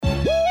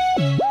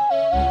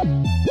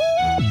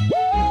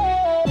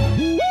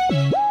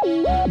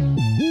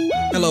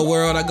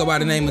world? I go by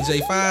the name of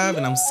J5,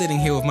 and I'm sitting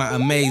here with my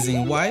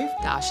amazing wife,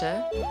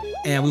 Dacia.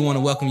 And we want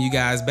to welcome you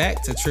guys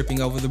back to Tripping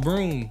Over the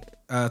Broom.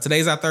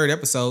 Today's our third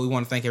episode. We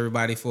want to thank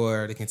everybody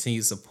for the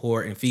continued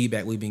support and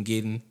feedback we've been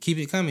getting. Keep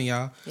it coming,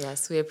 y'all.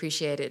 Yes, we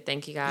appreciate it.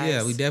 Thank you, guys.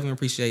 Yeah, we definitely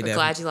appreciate that.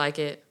 Glad you like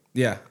it.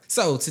 Yeah.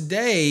 So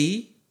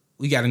today,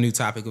 we got a new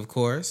topic, of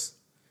course,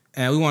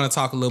 and we want to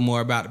talk a little more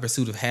about the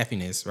pursuit of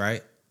happiness,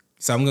 right?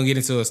 So I'm going to get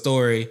into a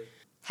story.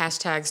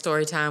 Hashtag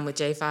story time with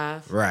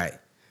J5. Right.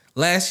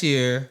 Last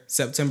year,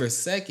 September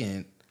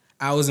 2nd,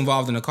 I was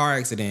involved in a car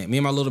accident. Me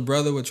and my little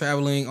brother were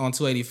traveling on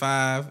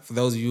 285. For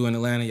those of you in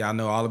Atlanta, y'all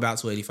know all about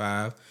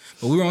 285.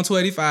 But we were on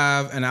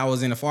 285, and I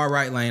was in the far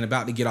right lane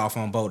about to get off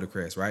on Boulder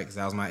Crest, right? Because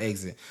that was my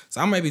exit. So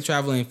I may be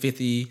traveling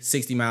 50,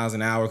 60 miles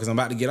an hour because I'm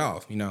about to get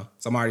off, So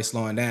I'm already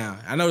slowing down.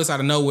 I noticed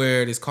out of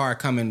nowhere this car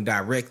coming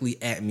directly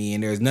at me,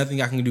 and there's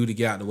nothing I can do to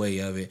get out the way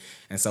of it.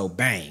 And so,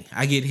 bang,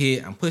 I get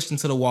hit. I'm pushed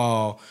into the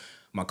wall.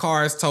 My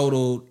car is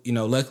totaled.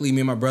 Luckily,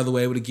 me and my brother were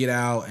able to get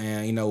out,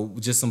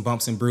 and, just some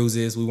bumps and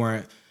bruises. We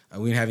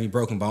didn't have any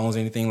broken bones or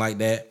anything like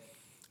that.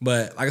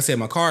 But like I said,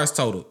 my car is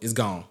totaled. It's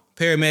gone.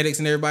 Paramedics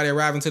and everybody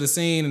arriving to the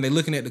scene, and they're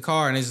looking at the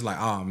car, and they're just like,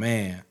 oh,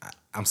 man,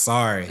 I'm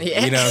sorry.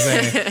 Yeah. You know what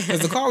I'm saying? Because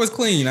the car was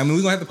clean. We're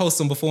going to have to post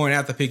some before and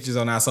after pictures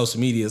on our social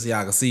media so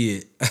y'all can see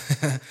it.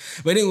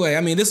 But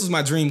anyway, this was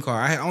my dream car.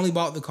 I had only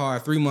bought the car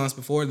 3 months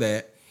before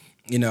that,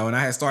 and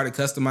I had started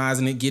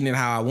customizing it, getting it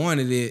how I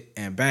wanted it,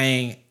 and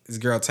bang, this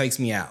girl takes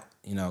me out.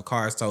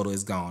 Car is total,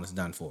 it's gone, it's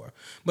done for.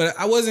 But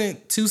I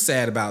wasn't too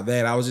sad about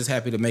that. I was just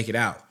happy to make it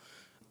out.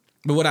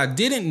 But what I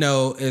didn't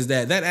know is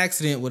that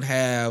accident would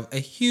have a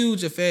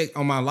huge effect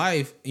on my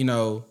life,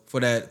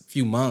 for that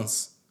few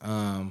months,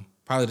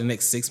 probably the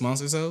next 6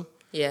 months or so.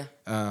 Yeah.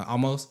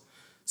 Almost.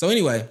 So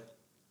anyway,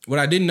 what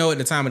I didn't know at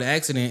the time of the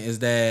accident is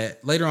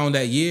that later on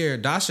that year,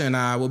 Dacia and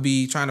I will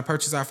be trying to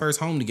purchase our first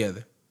home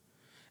together.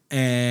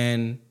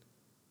 And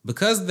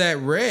because of that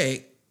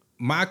wreck,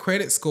 my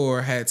credit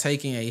score had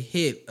taken a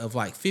hit of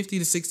like 50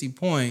 to 60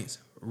 points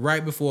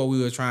right before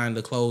we were trying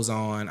to close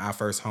on our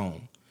first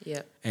home.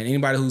 Yep. And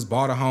anybody who's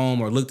bought a home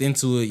or looked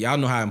into it, y'all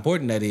know how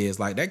important that is.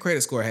 Like, that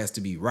credit score has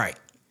to be right.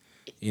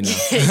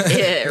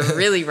 Yeah,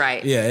 really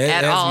right. Yeah, it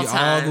at has all to be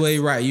times. all the way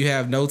right. You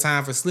have no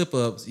time for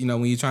slip-ups,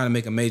 when you're trying to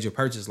make a major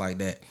purchase like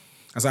that.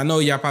 And so I know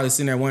y'all probably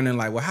sitting there wondering,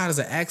 like, well, how does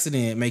an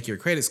accident make your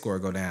credit score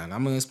go down?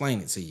 I'm going to explain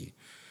it to you.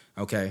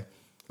 Okay.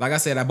 Like I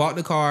said, I bought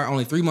the car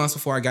only 3 months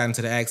before I got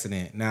into the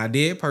accident. Now, I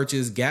did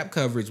purchase gap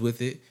coverage with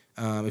it.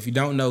 If you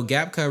don't know,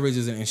 gap coverage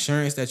is an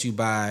insurance that you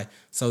buy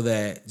so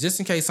that just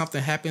in case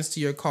something happens to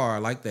your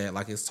car like that,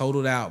 like it's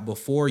totaled out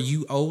before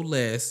you owe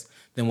less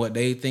than what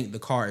they think the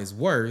car is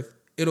worth,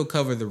 it'll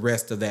cover the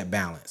rest of that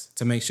balance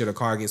to make sure the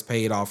car gets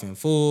paid off in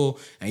full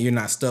and you're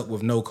not stuck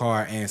with no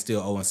car and still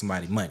owing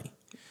somebody money.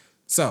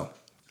 So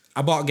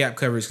I bought gap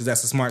coverage because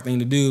that's a smart thing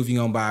to do if you're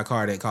going to buy a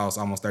car that costs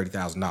almost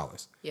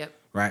 $30,000. Yep.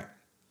 Right?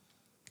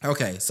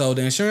 Okay, so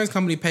the insurance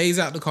company pays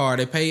out the car.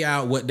 They pay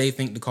out what they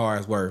think the car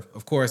is worth.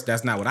 Of course,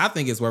 that's not what I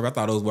think it's worth. I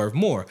thought it was worth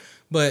more.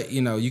 But,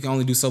 you can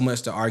only do so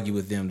much to argue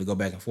with them to go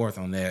back and forth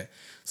on that.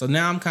 So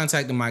now I'm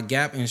contacting my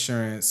Gap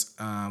insurance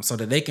so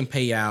that they can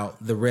pay out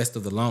the rest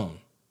of the loan.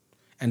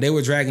 And they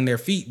were dragging their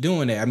feet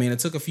doing that. It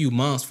took a few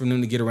months for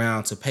them to get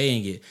around to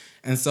paying it.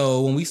 And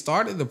so when we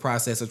started the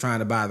process of trying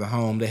to buy the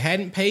home, they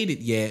hadn't paid it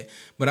yet,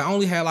 but I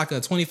only had like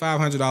a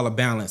 $2,500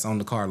 balance on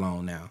the car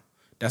loan now.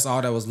 That's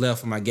all that was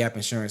left for my Gap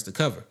insurance to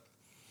cover.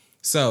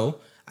 So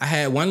I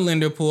had one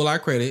lender pull our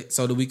credit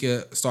so that we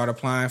could start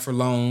applying for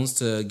loans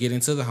to get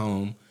into the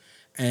home.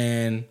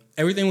 And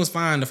everything was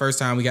fine the first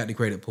time we got the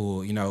credit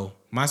pulled.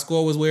 My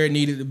score was where it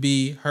needed to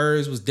be.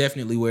 Hers was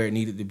definitely where it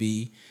needed to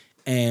be.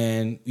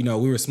 And, we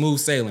were smooth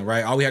sailing,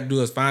 right? All we had to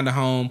do was find a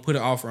home, put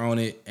an offer on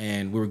it,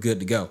 and we were good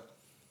to go.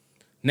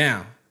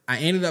 Now, I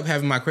ended up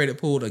having my credit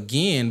pulled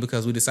again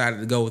because we decided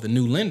to go with a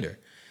new lender.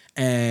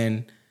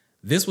 And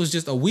this was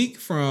just a week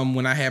from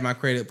when I had my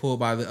credit pulled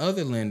by the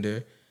other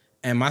lender,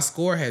 and my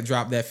score had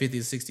dropped that 50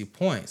 to 60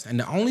 points. And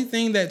the only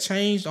thing that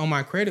changed on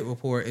my credit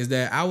report is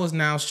that I was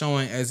now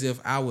showing as if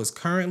I was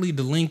currently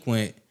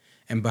delinquent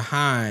and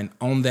behind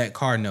on that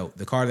car note,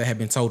 the car that had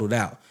been totaled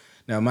out.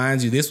 Now,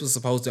 mind you, this was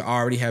supposed to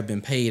already have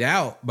been paid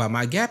out by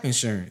my Gap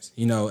insurance.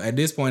 At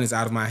this point, it's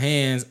out of my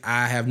hands.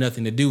 I have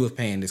nothing to do with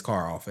paying this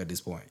car off at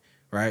this point,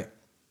 right?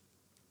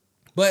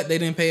 But they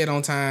didn't pay it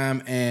on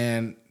time,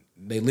 and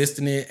they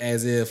listed it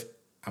as if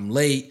I'm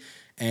late,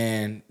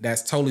 and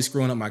that's totally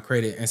screwing up my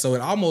credit. And so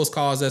it almost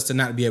caused us to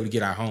not be able to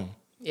get our home.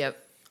 Yep.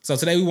 So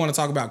today we want to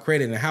talk about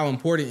credit and how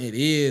important it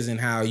is and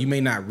how you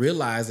may not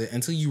realize it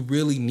until you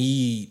really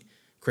need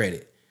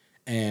credit.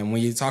 And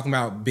when you're talking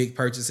about big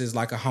purchases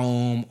like a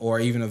home or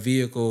even a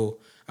vehicle,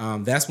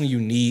 that's when you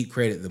need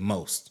credit the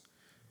most.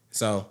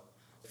 So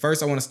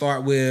first I want to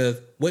start with,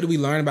 what did we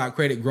learn about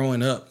credit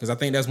growing up? Because I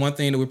think that's one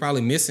thing that we're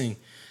probably missing.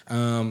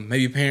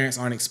 Maybe parents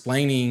aren't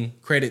explaining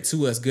credit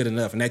to us good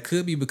enough. And that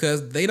could be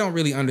because they don't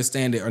really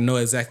understand it or know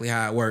exactly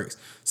how it works.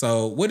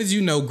 So what did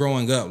you know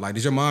growing up? Like,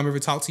 did your mom ever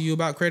talk to you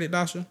about credit,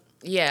 Dacia?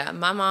 Yeah,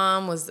 my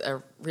mom was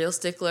a real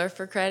stickler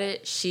for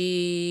credit.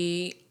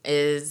 She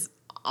is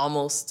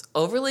almost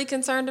overly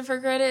concerned of her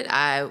credit.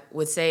 I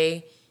would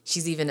say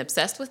she's even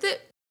obsessed with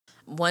it.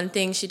 One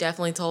thing she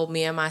definitely told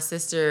me and my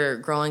sister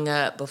growing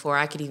up before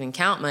I could even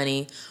count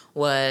money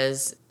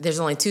was there's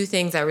only 2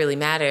 things that really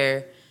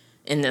matter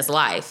in this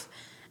life,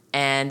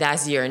 and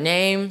that's your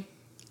name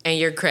and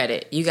your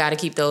credit. You got to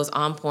keep those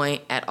on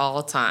point at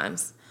all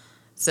times.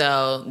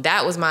 So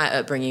that was my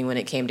upbringing when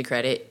it came to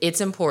credit.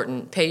 It's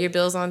important. Pay your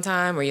bills on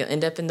time or you'll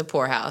end up in the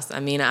poorhouse. I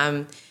mean,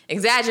 I'm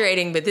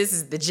exaggerating, but this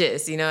is the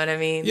gist. You know what I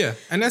mean? Yeah,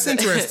 and that's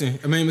interesting.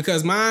 I mean,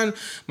 because my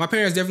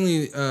parents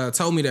definitely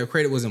told me that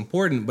credit was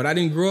important, but I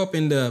didn't grow up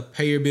in the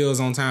pay your bills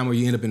on time or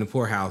you end up in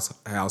the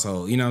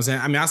household. You know what I'm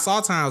saying? I mean, I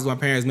saw times when my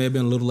parents may have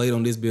been a little late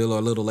on this bill or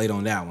a little late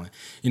on that one,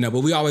 you know,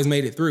 but we always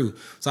made it through.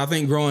 So I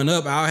think growing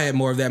up, I had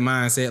more of that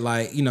mindset,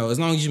 like, you know, as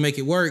long as you make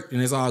it work, then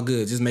it's all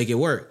good. Just make it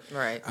work.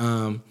 Right.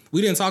 We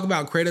didn't talk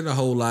about credit a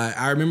whole lot.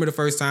 I remember the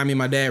first time me and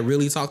my dad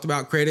really talked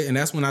about credit, and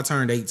that's when I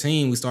turned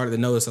 18. We started to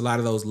notice a lot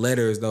of those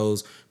letters,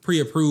 those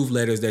pre-approved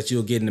letters that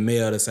you'll get in the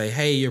mail to say,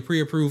 hey, you're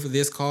pre-approved for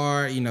this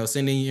car, you know,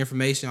 send in your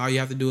information. All you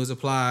have to do is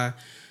apply,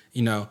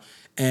 you know.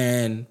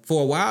 And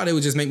for a while, they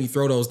would just make me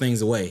throw those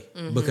things away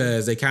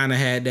because they kind of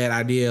had that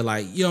idea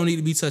like, you don't need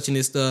to be touching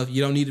this stuff.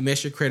 You don't need to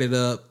mess your credit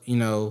up, you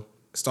know,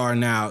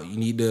 starting out. You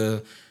need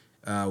to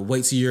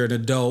wait till you're an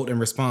adult and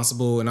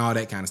responsible and all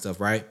that kind of stuff,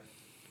 right?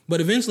 But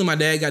eventually my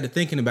dad got to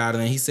thinking about it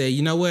and he said,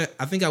 you know what?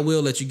 I think I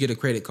will let you get a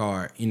credit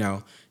card. You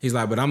know, he's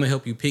like, but I'm going to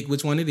help you pick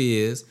which one it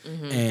is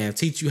and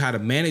teach you how to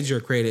manage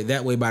your credit.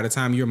 That way, by the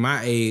time you're my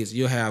age,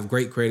 you'll have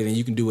great credit and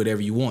you can do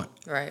whatever you want.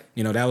 Right.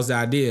 You know, that was the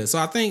idea. So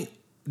I think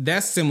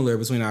that's similar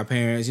between our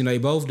parents. You know, they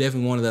both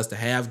definitely wanted us to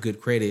have good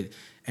credit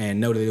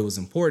and know that it was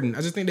important.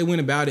 I just think they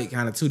went about it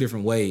kind of 2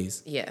 different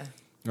ways. Yeah.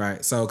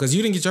 Right. So, because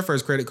you didn't get your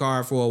first credit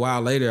card for a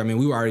while later. I mean,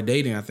 we were already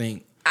dating, I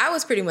think. I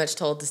was pretty much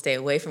told to stay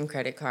away from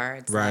credit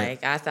cards. Right.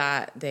 Like, I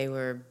thought they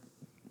were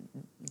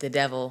the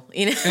devil,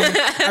 you know?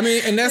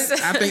 And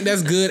I think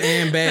that's good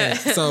and bad.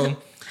 So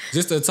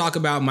just to talk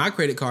about my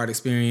credit card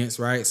experience,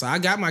 right? So I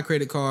got my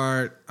credit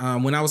card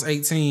when I was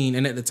 18.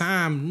 And at the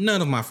time,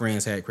 none of my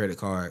friends had credit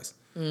cards,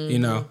 you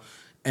know?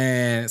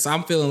 And so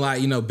I'm feeling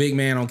like, you know, big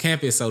man on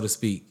campus, so to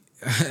speak.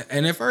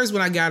 And at first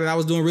when I got it, I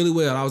was doing really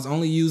well. I was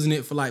only using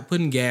it for like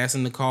putting gas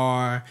in the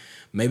car,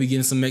 maybe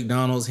getting some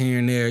McDonald's here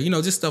and there, you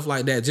know, just stuff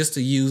like that, just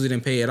to use it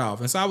and pay it off.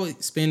 And so I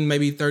would spend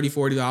maybe $30,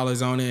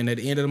 $40 on it. And at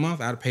the end of the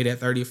month, I'd pay that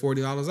 $30,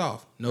 $40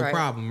 off. No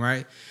problem,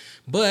 right?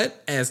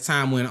 But as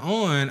time went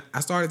on,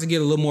 I started to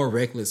get a little more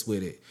reckless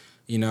with it.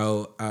 You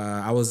know,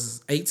 I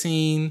was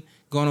 18,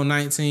 going on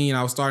 19.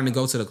 I was starting to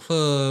go to the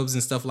clubs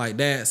and stuff like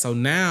that. So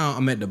now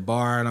I'm at the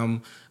bar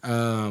and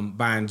I'm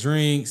buying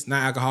drinks,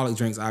 not alcoholic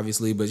drinks,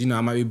 obviously, but, you know,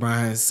 I might be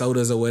buying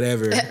sodas or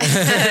whatever.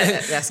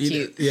 That's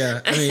cute.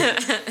 Yeah. I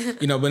mean,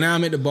 you know, but now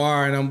I'm at the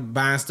bar and I'm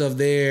buying stuff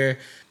there.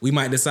 We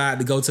might decide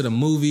to go to the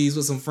movies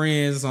with some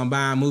friends. So I'm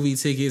buying movie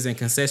tickets and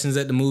concessions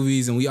at the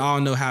movies. And we all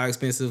know how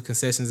expensive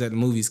concessions at the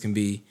movies can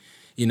be,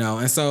 you know.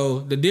 And so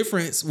the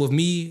difference with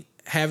me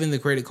having the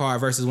credit card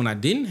versus when I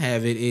didn't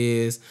have it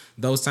is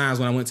those times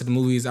when I went to the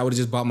movies, I would have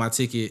just bought my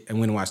ticket and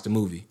went and watched the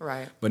movie.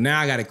 Right. But now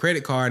I got a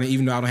credit card, and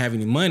even though I don't have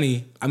any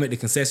money, I'm at the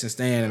concession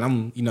stand and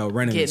I'm, you know,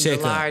 running the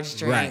checkup. Large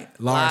drink.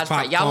 Right. Large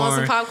popcorn. Y'all want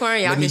some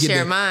popcorn? Y'all can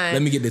share mine.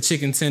 Let me get the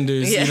chicken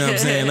tenders. You know what I'm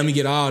saying? Let me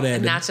get all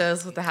that. The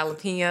nachos with the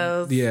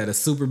jalapenos. Yeah, the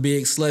super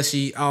big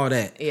slushy, all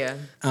that. Yeah.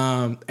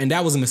 And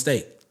that was a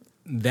mistake.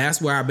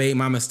 That's where I made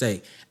my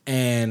mistake.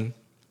 And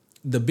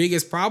the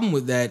biggest problem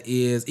with that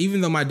is,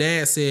 even though my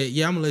dad said,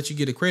 yeah, I'm going to let you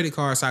get a credit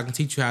card so I can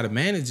teach you how to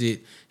manage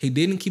it, he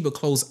didn't keep a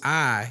close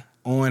eye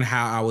on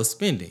how I was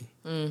spending,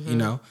 you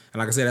know? And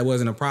like I said, that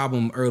wasn't a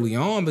problem early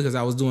on because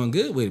I was doing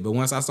good with it. But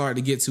once I started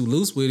to get too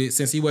loose with it,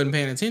 since he wasn't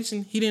paying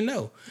attention, he didn't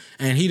know.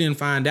 And he didn't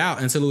find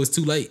out until it was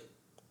too late.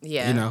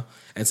 Yeah. You know?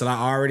 Until I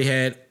already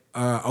had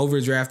went over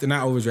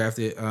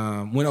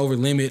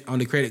limit on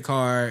the credit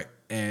card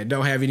and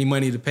don't have any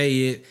money to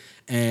pay it.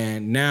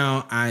 And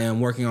now I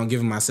am working on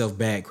giving myself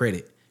bad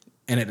credit.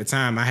 And at the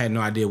time, I had no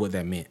idea what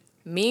that meant.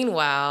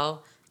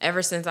 Meanwhile,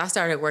 ever since I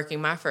started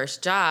working my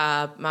first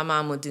job, my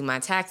mom would do my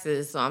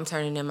taxes. So I'm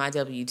turning in my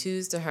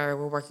W-2s to her.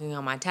 We're working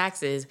on my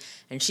taxes.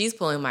 And she's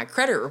pulling my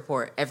credit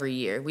report every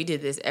year. We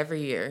did this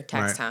every year,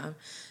 tax time.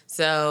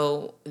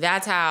 So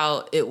that's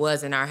how it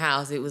was in our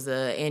house. It was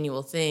an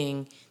annual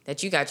thing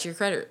that you got your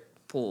credit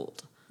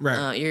pulled.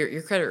 Right.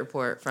 Your credit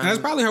report from. And that's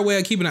probably her way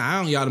of keeping an eye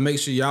on y'all to make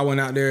sure y'all went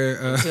out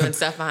there doing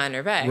stuff behind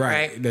her back,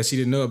 right? That she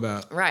didn't know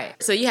about.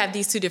 Right. So you have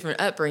these 2 different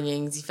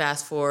upbringings. You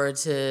fast forward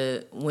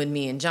to when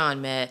me and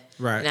John met.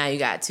 Right. Now you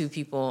got 2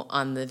 people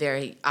on the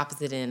very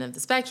opposite end of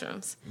the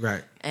spectrums.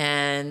 Right.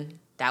 And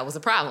that was a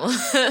problem.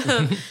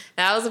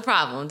 That was a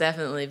problem,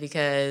 definitely,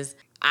 because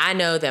I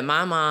know that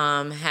my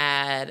mom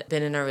had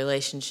been in a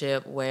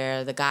relationship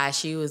where the guy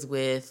she was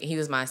with, he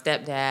was my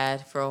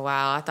stepdad for a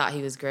while. I thought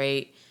he was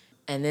great.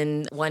 And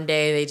then one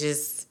day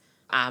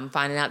I'm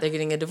finding out they're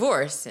getting a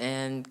divorce.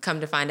 And come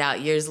to find out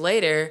years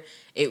later,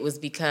 it was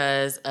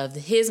because of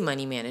his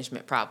money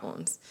management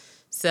problems.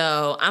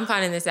 So I'm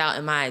finding this out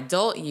in my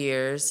adult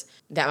years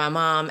that my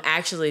mom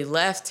actually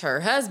left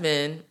her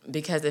husband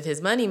because of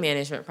his money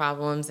management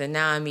problems. And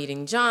now I'm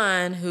meeting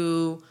John,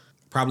 who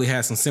probably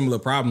had some similar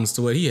problems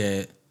to what he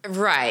had.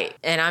 Right.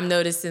 And I'm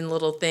noticing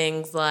little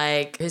things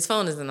like his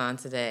phone isn't on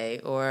today,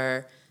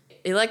 or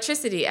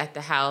electricity at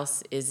the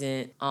house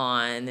isn't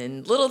on,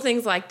 and little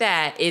things like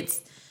that.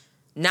 It's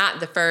not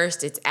the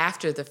first, it's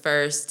after the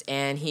first,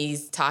 and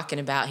he's talking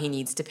about he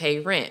needs to pay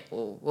rent.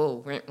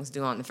 Whoa, rent was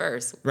due on the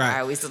first.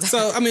 Right.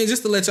 So, I mean,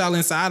 just to let y'all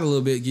inside a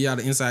little bit, give y'all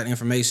the inside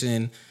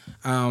information.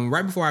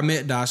 Right before I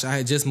met Dacia, I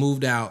had just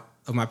moved out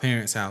of my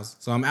parents' house.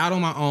 So I'm out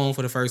on my own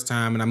for the first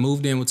time, and I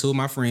moved in with two of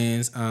my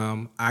friends.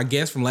 I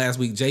guess from last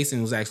week,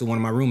 Jason was actually one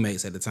of my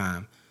roommates at the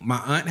time. My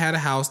aunt had a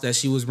house that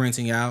she was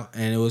renting out,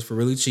 and it was for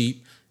really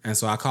cheap. And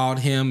so I called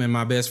him and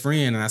my best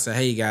friend, and I said,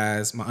 hey,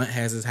 guys, my aunt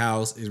has this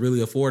house. It's really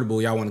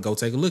affordable. Y'all want to go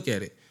take a look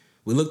at it?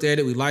 We looked at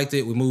it. We liked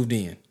it. We moved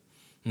in.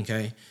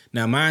 Okay.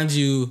 Now, mind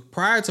you,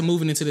 prior to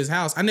moving into this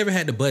house, I never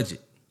had to budget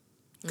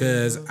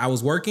because I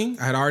was working.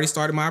 I had already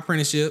started my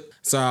apprenticeship.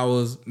 So I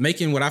was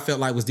making what I felt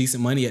like was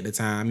decent money at the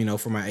time, you know,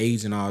 for my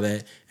age and all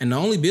that. And the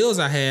only bills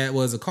I had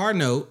was a car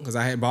note because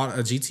I had bought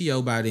a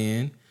GTO by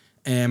then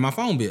and my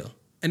phone bill.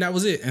 And that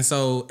was it. And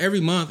so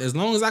every month, as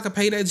long as I could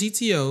pay that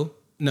GTO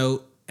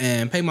note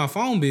and pay my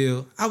phone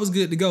bill, I was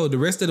good to go. The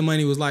rest of the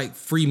money was like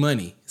free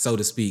money, so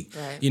to speak.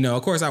 Right. You know,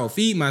 of course, I would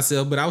feed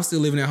myself, but I was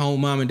still living at home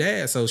with mom and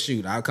dad. So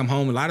shoot, I'd come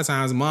home a lot of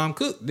times and mom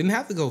cooked. Didn't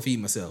have to go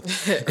feed myself.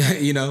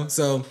 You know,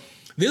 so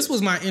this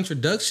was my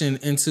introduction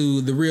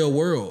into the real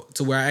world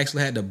to where I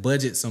actually had to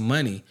budget some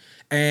money.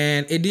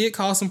 And it did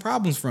cause some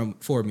problems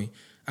for me.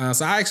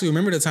 So I actually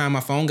remember the time my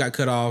phone got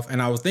cut off,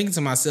 and I was thinking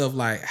to myself,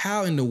 like,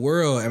 how in the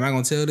world am I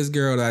going to tell this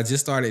girl that I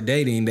just started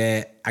dating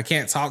that I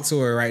can't talk to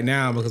her right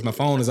now because my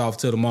phone is off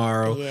till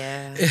tomorrow?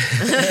 Yeah.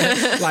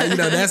 Like, you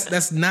know,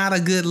 that's not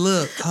a good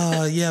look.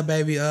 Oh, yeah,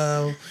 baby.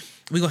 We're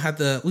gonna have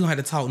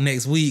to talk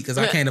next week because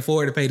I can't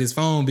afford to pay this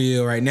phone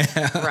bill right now.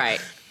 Right.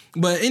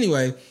 But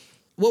anyway,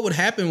 what would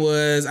happen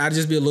was I'd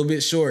just be a little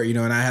bit short, you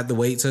know, and I had to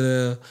wait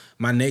to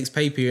my next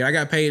pay period. I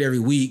got paid every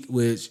week,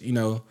 which, you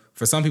know,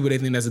 for some people, they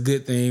think that's a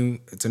good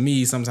thing. To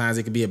me, sometimes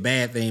it could be a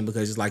bad thing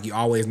because it's like you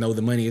always know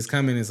the money is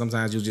coming, and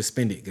sometimes you'll just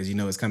spend it because you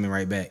know it's coming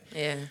right back.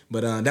 Yeah.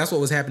 But that's what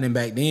was happening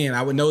back then.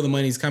 I would know the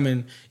money's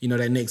coming, you know,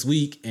 that next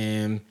week,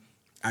 and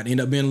I'd end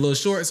up being a little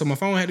short, so my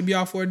phone had to be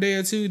off for a day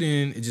or two.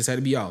 Then it just had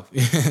to be off,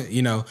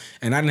 you know.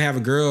 And I didn't have a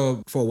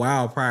girl for a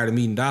while prior to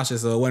meeting Dacia,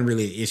 so it wasn't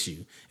really an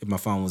issue if my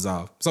phone was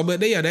off. So, but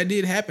yeah, that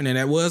did happen, and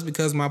that was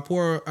because of my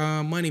poor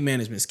money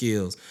management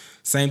skills.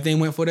 Same thing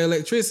went for the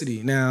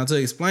electricity. Now, to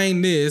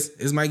explain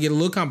this might get a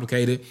little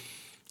complicated,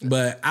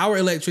 but our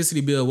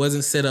electricity bill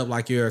wasn't set up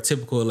like your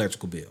typical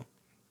electrical bill.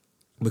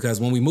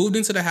 Because when we moved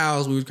into the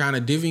house, we were kind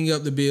of divvying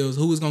up the bills,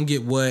 who was going to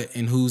get what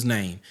and whose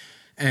name.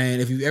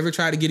 And if you've ever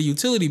tried to get a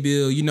utility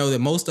bill, you know that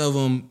most of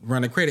them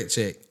run a credit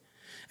check.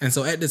 And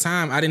so at the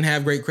time, I didn't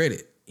have great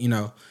credit. You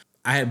know,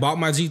 I had bought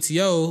my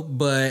GTO,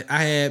 but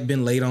I had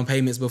been late on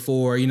payments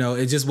before. You know,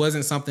 it just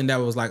wasn't something that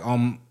was like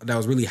that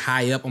was really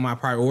high up on my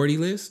priority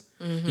list.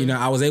 Mm-hmm. You know,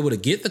 I was able to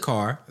get the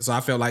car, so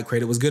I felt like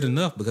credit was good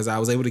enough because I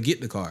was able to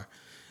get the car.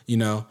 You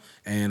know,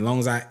 and as long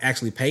as I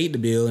actually paid the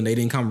bill and they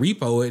didn't come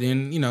repo it,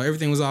 and you know,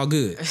 everything was all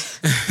good.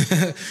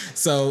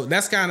 So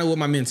that's kind of what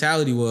my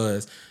mentality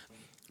was.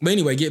 But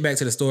anyway, get back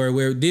to the story.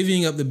 We're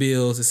divvying up the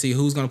bills to see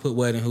who's going to put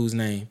what in whose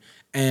name.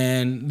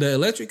 And the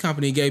electric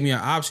company gave me an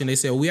option. They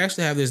said, well, we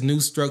actually have this new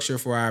structure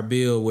for our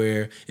bill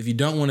where if you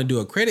don't want to do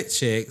a credit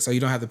check, so you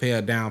don't have to pay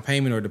a down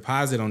payment or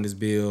deposit on this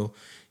bill,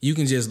 you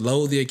can just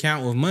load the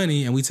account with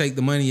money and we take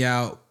the money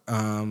out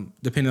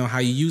depending on how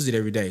you use it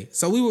every day.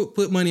 So we would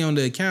put money on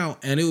the account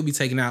and it would be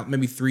taken out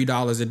maybe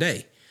 $3 a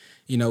day.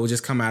 You know, it would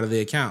just come out of the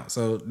account.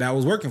 So that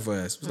was working for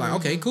us. It was like,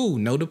 okay, cool.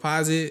 No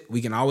deposit.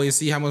 We can always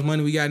see how much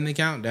money we got in the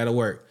account. That'll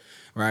work.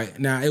 Right.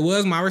 Now, it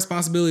was my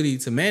responsibility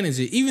to manage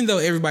it. Even though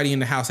everybody in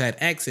the house had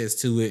access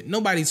to it,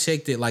 nobody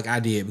checked it like I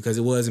did because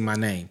it was in my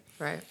name.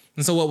 Right.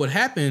 And so what would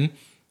happen,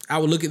 I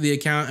would look at the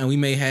account and we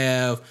may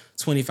have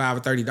 $25 or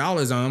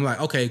 $30 on. I'm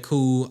like, okay,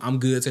 cool. I'm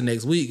good till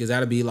next week because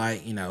that'll be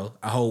like, you know,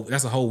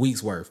 that's a whole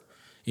week's worth,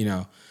 you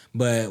know.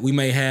 But we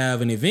may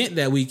have an event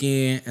that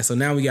weekend, and so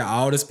now we got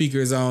all the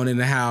speakers on in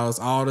the house,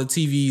 all the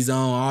TVs on,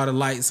 all the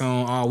lights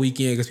on all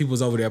weekend because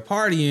people's over there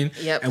partying,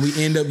 and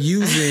we end up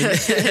using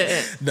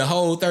the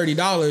whole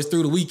 $30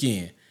 through the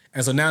weekend.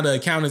 And so now the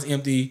account is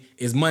empty,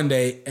 it's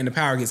Monday, and the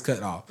power gets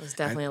cut off. It's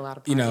definitely a lot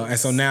of parties. You know, and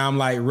so now I'm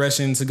like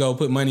rushing to go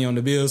put money on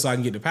the bill so I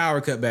can get the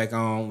power cut back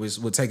on, which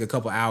would take a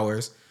couple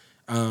hours.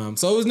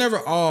 So it was never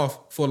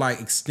off for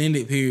like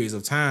extended periods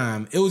of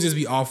time. It would just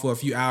be off for a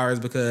few hours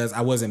because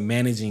I wasn't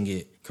managing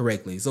it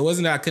correctly. So it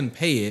wasn't that I couldn't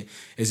pay it.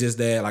 It's just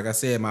that, like I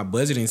said, my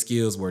budgeting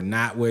skills were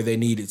not where they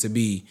needed to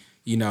be,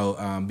 you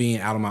know,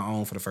 being out on my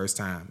own for the first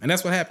time. And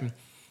that's what happened.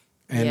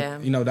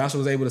 And, you know, Dacia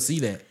was able to see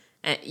that.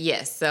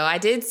 Yes. So I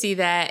did see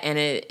that, and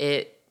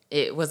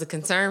it was a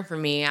concern for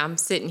me. I'm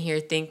sitting here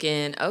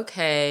thinking,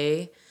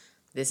 okay,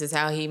 this is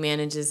how he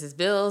manages his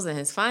bills and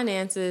his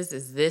finances.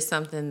 Is this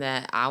something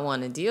that I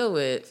want to deal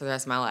with for the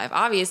rest of my life?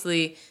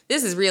 Obviously,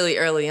 this is really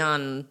early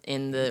on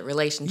in the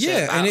relationship.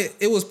 Yeah, and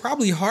it was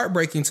probably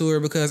heartbreaking to her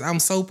because I'm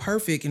so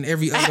perfect in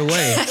every other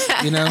way.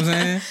 You know what I'm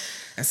saying?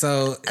 And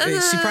so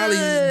she probably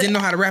didn't know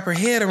how to wrap her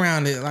head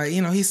around it. Like,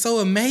 he's so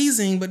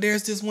amazing, but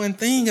there's just one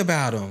thing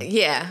about him.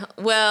 Yeah,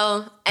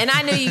 well, and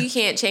I know you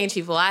can't change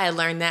people. I had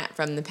learned that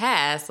from the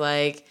past.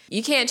 Like,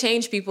 you can't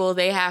change people.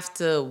 They have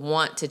to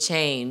want to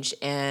change.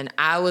 And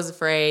I was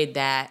afraid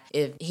that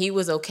if he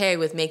was okay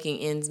with making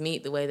ends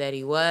meet the way that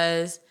he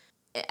was,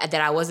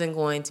 that I wasn't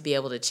going to be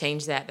able to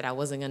change that I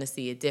wasn't going to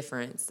see a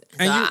difference.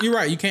 And you're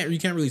right. You can't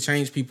really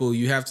change people.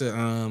 You have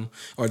to,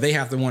 or they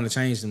have to want to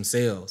change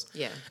themselves.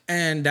 Yeah.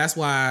 And that's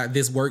why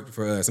this worked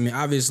for us. I mean,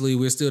 obviously,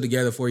 we're still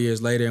together 4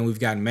 years later, and we've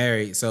gotten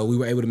married, so we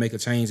were able to make a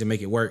change and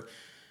make it work.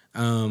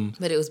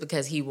 But it was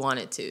because he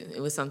wanted to.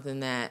 It was something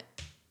that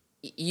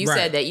you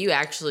said that you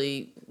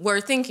actually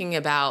were thinking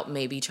about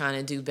maybe trying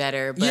to do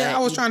better. But yeah, I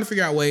was trying to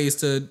figure out ways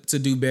to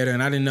do better,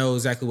 and I didn't know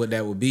exactly what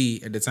that would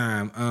be at the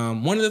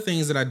time. One of the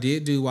things that I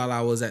did do while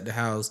I was at the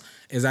house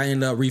is I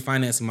ended up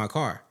refinancing my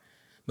car.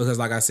 Because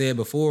like I said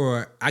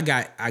before, I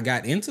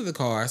got into the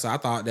car, so I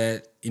thought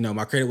that,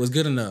 my credit was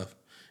good enough.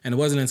 And it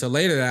wasn't until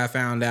later that I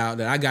found out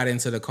that I got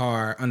into the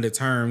car under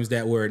terms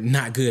that were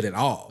not good at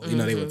all.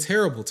 They were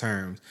terrible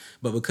terms.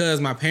 But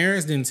because my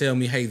parents didn't tell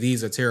me, hey,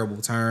 these are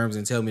terrible terms,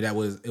 and tell me that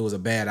it was a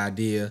bad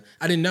idea,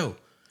 I didn't know.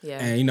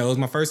 Yeah. And, it was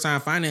my first time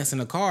financing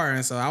a car.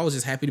 And so I was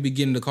just happy to be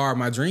getting the car of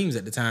my dreams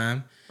at the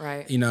time.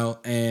 Right.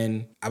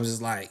 And I was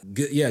just like,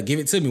 yeah, give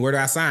it to me. Where do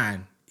I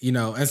sign?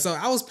 And so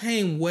I was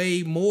paying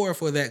way more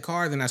for that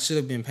car than I should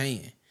have been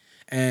paying.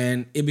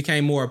 And it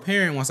became more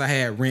apparent once I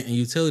had rent and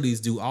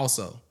utilities due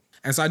also.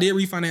 And so I did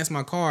refinance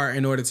my car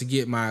in order to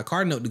get my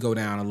car note to go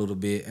down a little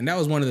bit. And that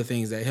was one of the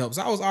things that helped.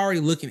 So I was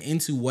already looking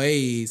into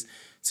ways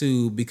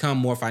to become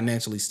more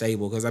financially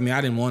stable. Because, I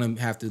didn't want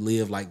to have to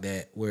live like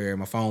that where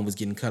my phone was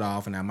getting cut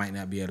off and I might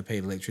not be able to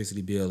pay the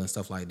electricity bill and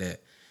stuff like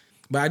that.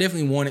 But I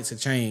definitely wanted to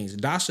change.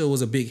 Dacia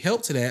was a big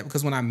help to that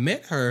because when I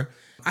met her,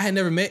 I had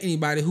never met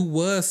anybody who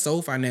was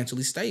so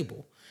financially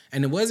stable.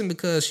 And it wasn't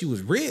because she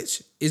was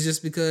rich. It's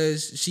just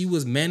because she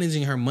was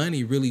managing her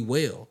money really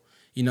well.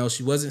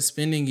 She wasn't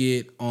spending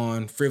it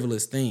on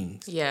frivolous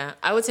things. Yeah,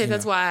 I would say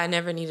that's why I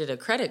never needed a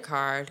credit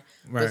card,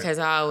 because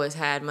I always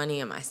had money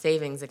in my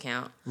savings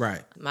account.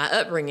 Right. My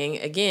upbringing,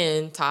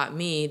 again, taught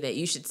me that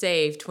you should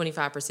save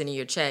 25% of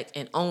your check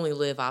and only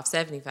live off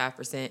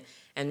 75%.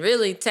 And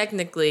really,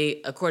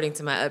 technically, according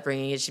to my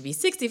upbringing, it should be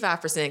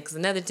 65% because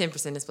another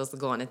 10% is supposed to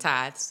go on the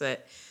tithes.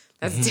 But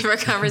that's a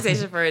different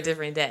conversation for a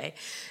different day.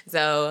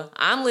 So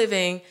I'm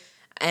living...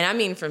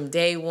 And from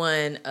day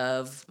one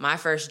of my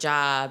first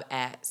job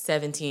at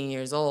 17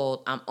 years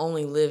old, I'm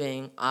only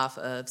living off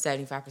of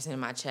 75% of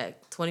my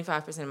check.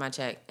 25% of my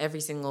check, every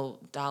single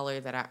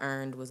dollar that I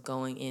earned was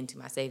going into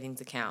my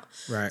savings account.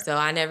 Right. So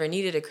I never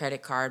needed a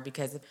credit card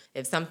because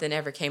if something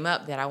ever came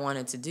up that I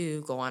wanted to do,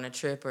 go on a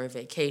trip or a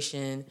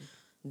vacation,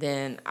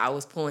 then I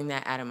was pulling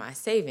that out of my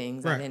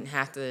savings. Right. I didn't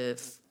have to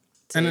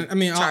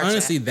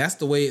honestly, that's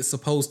the way it's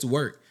supposed to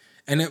work.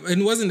 And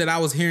it wasn't that I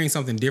was hearing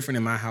something different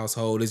in my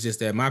household. It's just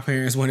that my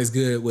parents weren't as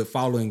good with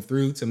following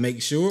through to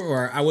make sure,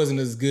 or I wasn't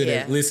as good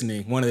at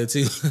listening, one of the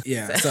two.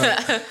 Yeah.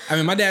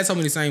 So, my dad told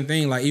me the same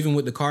thing. Like, even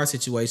with the car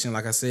situation,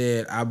 like I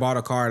said, I bought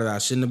a car that I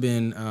shouldn't have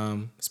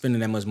been spending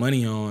that much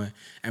money on.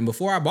 And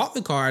before I bought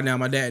the car, now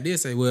my dad did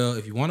say, well,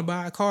 if you want to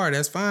buy a car,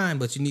 that's fine,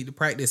 but you need to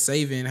practice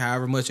saving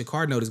however much your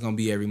car note is going to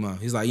be every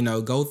month. He's like,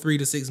 go 3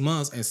 to 6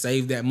 months and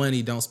save that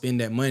money. Don't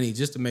spend that money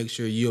just to make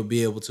sure you'll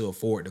be able to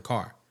afford the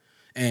car.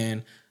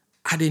 And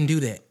I didn't do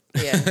that.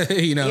 Yeah.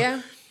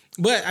 Yeah.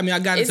 But I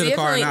got into the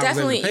car and I was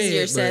able to pay it. Definitely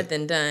easier said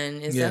than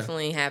done. It's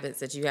definitely habits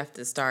that you have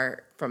to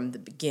start from the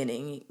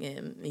beginning.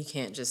 And you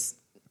can't just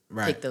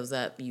pick those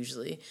up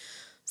usually.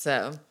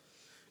 So.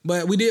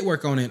 But we did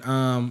work on it.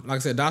 Like I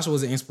said, Dacia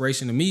was an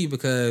inspiration to me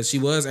because she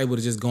was able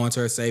to just go into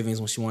her savings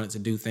when she wanted to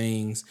do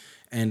things.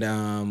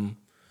 And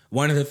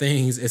one of the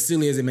things, as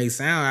silly as it may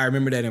sound, I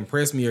remember that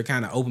impressed me or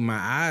kind of opened my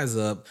eyes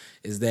up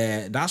is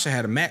that Dacia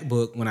had a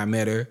MacBook when I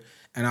met her.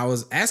 And I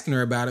was asking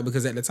her about it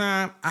because at the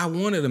time I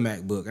wanted a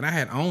MacBook and I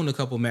had owned a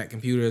couple Mac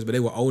computers, but they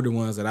were older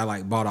ones that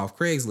I bought off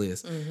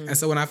Craigslist. Mm-hmm. And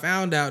so when I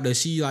found out that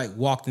she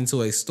walked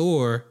into a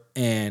store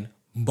and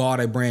bought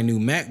a brand new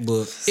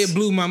MacBook, it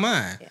blew my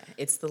mind. Yeah,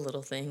 it's the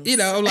little things.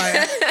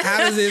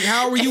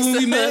 How were you when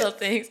we met? Little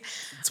things.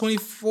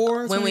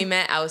 24? When we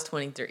met, I was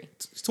 23.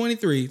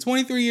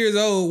 23 years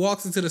old,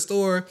 walks into the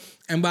store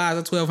and buys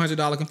a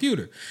 $1,200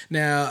 computer.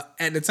 Now,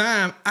 at the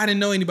time, I didn't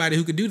know anybody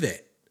who could do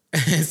that.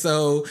 And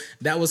so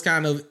that was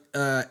kind of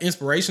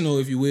inspirational,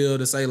 if you will,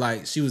 to say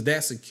she was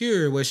that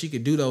secure where she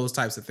could do those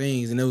types of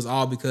things. And it was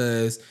all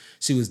because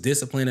she was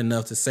disciplined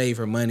enough to save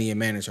her money and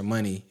manage her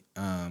money.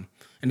 And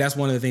that's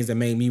one of the things that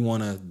made me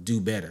want to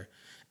do better.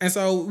 And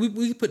so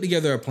we put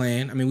together a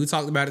plan. We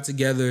talked about it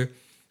together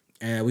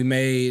and we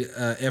made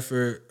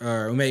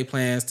we made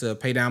plans to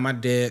pay down my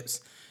debts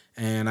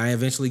And I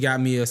eventually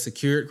got me a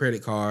secured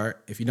credit card.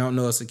 If you don't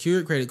know, a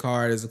secured credit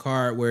card is a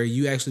card where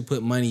you actually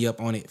put money up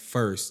on it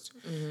first.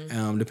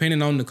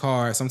 Depending on the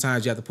card,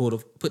 sometimes you have to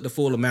put the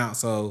full amount.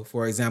 So,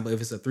 for example,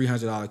 if it's a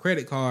 $300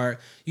 credit card,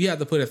 you have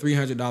to put a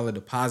 $300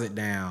 deposit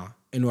down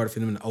in order for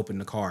them to open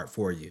the card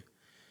for you.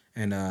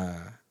 And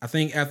I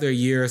think after a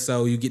year or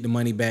so, you get the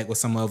money back with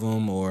some of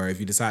them, or if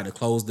you decide to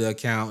close the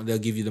account, they'll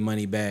give you the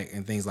money back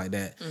and things like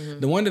that.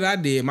 The one that I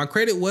did, my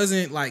credit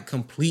wasn't like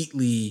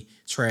completely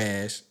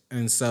trash.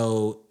 And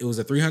so it was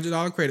a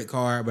 $300 credit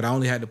card, but I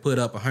only had to put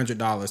up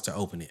 $100 to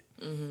open it,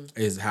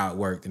 is how it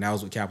worked. And that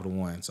was with Capital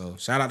One. So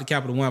shout out to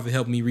Capital One for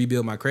helping me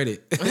rebuild my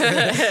credit. You know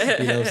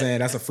what I'm saying?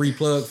 That's a free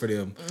plug for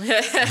them.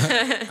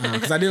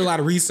 Because I did a lot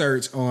of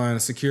research on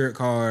secured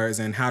cards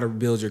and how to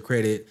build your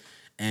credit.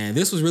 And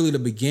this was really the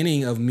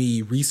beginning of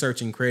me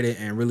researching credit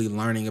and really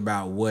learning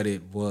about what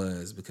it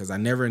was, because I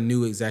never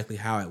knew exactly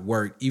how it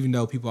worked, even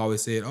though people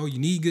always said, oh, you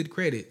need good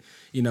credit.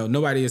 You know,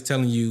 nobody is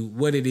telling you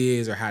what it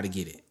is or how to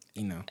get it.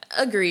 You know.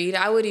 Agreed.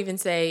 I would even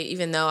say,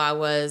 even though I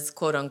was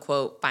quote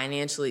unquote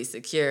financially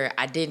secure,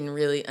 I didn't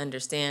really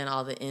understand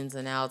all the ins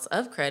and outs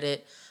of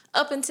credit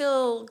up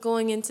until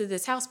going into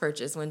this house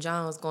purchase when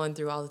John was going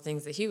through all the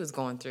things that he was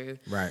going through.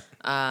 Right.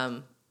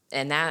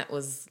 And that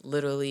was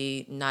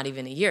literally not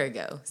even a year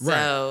ago.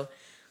 So, right.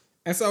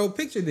 And so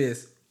picture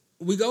this.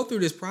 We go through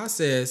this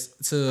process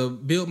to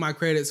build my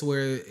credits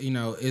where, you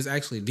know, it's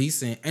actually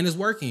decent and it's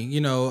working.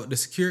 You know, the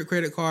secured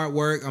credit card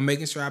work. I'm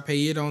making sure I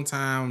pay it on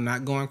time. I'm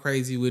not going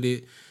crazy with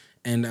it.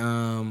 And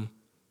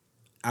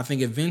I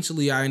think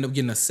eventually I end up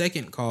getting a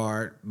second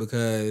card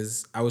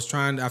because I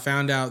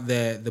found out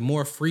that the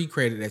more free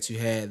credit that you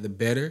had, the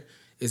better.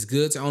 It's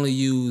good to only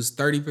use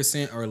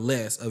 30% or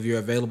less of your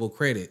available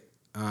credit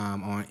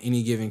on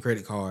any given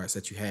credit cards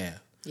that you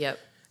have. Yep.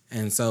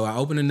 And so I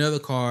opened another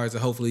card to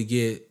hopefully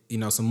get, you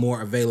know, some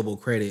more available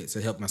credit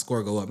to help my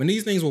score go up. And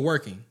these things were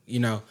working, you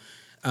know.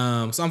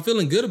 So I'm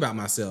feeling good about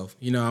myself.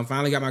 You know, I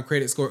finally got my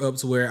credit score up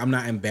to where I'm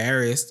not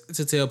embarrassed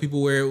to tell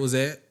people where it was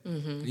at.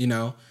 You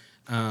know,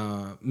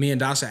 me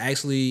and Dacia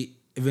actually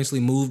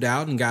eventually moved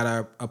out and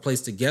got a place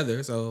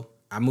together. So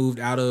I moved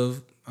out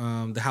of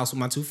the house with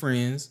my two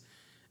friends.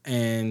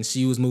 And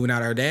she was moving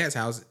out of her dad's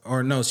house.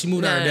 Or no, she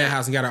moved out of her dad's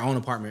house and got her own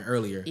apartment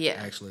earlier,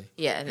 actually.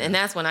 Yeah, and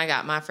that's when I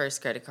got my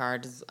first credit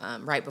card,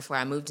 right before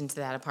I moved into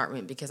that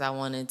apartment, because I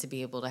wanted to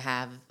be able to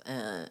have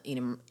an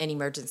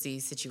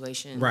emergency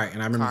situation. Right,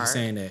 and I remember you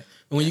saying that.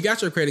 And when you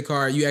got your credit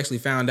card, you actually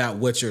found out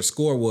what your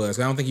score was.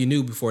 I don't think you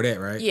knew before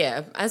that, right?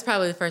 Yeah, that's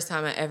probably the first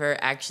time I ever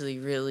actually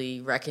really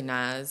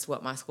recognized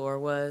what my score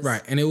was.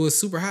 Right, and it was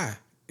super high.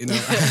 You know,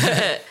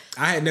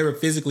 I had never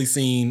physically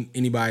seen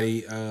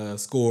anybody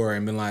score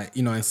and been like,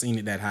 you know, and seen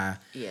it that high.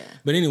 Yeah.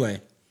 But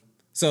anyway,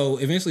 so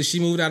eventually she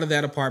moved out of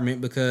that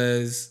apartment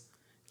because,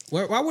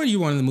 why were you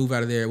wanting to move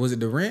out of there? Was it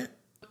the rent?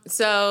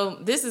 So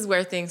this is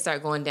where things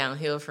start going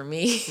downhill for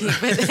me. When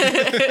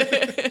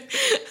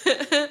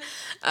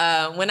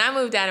I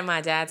moved out of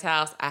my dad's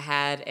house, I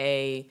had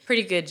a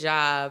pretty good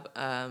job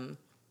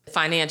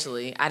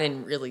financially. I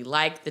didn't really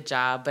like the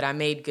job, but I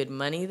made good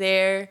money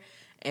there.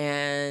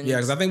 And yeah,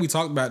 because I think we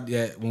talked about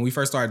that when we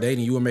first started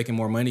dating. You were making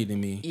more money than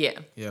me.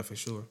 Yeah, for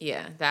sure.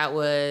 Yeah, that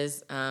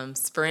was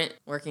Sprint,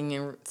 working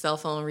in cell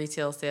phone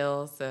retail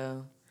sales.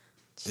 So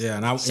yeah,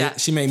 and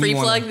she made me free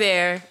plug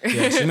there.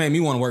 Yeah, she made me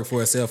want to work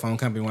for a cell phone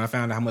company when I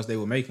found out how much they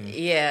were making.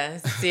 Yeah,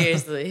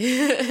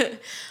 seriously.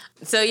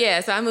 So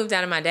I moved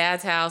out of my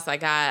dad's house. I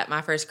got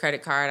my first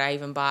credit card. I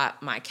even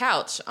bought my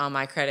couch on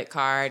my credit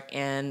card.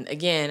 And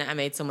again, I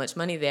made so much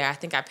money there. I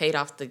think I paid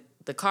off the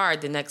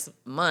card the next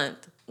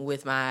month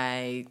with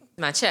my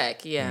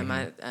check. Yeah,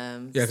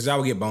 because I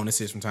would get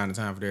bonuses from time to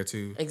time for there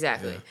too.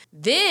 Exactly. Yeah.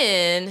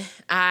 Then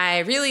I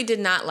really did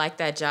not like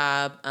that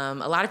job. A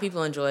lot of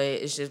people enjoy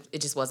it.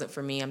 It just wasn't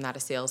for me. I'm not a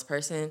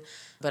salesperson.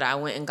 But I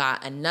went and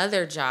got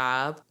another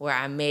job where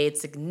I made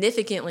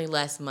significantly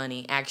less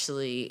money.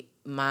 Actually,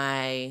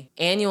 my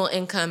annual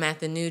income at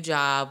the new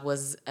job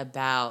was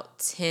about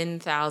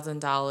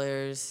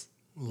 $10,000.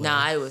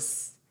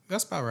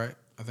 That's about right,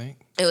 I think.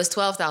 It was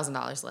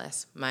 $12,000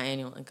 less, my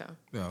annual income.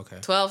 Oh, okay.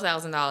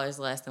 $12,000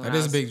 less than what that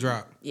is a big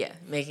drop. Yeah,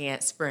 making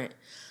at Sprint.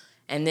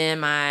 And then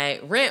my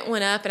rent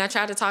went up, and I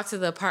tried to talk to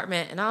the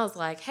apartment, and I was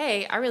like,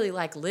 hey, I really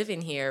like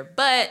living here,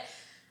 but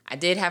I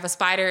did have a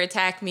spider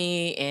attack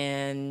me,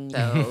 and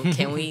so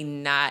can we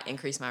not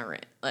increase my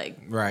rent? Like,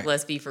 right.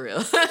 Let's be for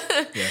real.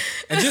 Yeah.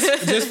 And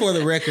just for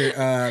the record,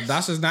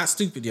 Dacia's not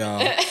stupid, y'all.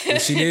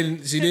 She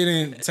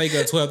didn't take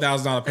a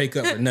 $12,000 pay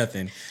cut for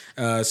nothing.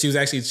 She was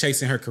actually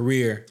chasing her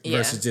career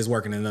versus just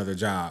working another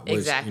job,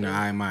 which you know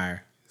I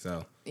admire.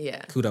 So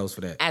kudos for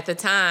that. At the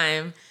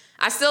time,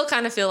 I still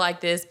kind of feel like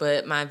this,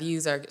 but my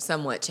views are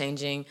somewhat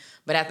changing.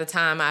 But at the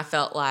time, I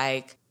felt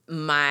like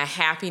my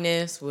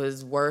happiness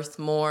was worth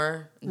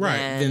more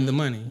than the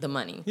money. The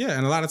money. Yeah,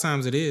 and a lot of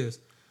times it is.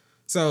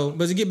 So,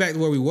 but to get back to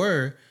where we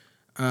were,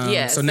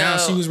 so now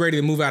she was ready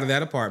to move out of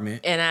that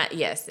apartment. And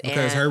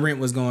because her rent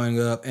was going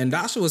up, and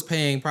Dacia was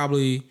paying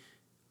probably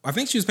I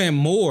think she was paying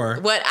more.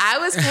 What I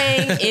was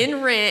paying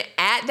in rent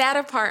at that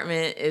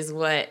apartment is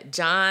what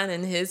John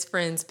and his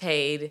friends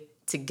paid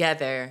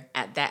together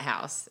at that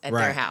house, at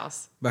their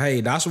house. But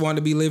hey, Dacia wanted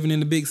to be living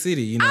in the big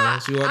city, you know.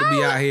 She wanted to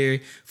be out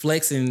here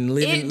flexing,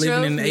 living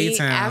in the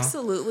A-town.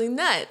 Absolutely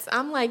nuts.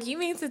 I'm like, you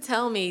mean to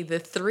tell me the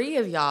three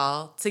of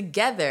y'all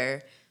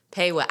together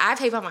pay what I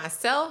pay by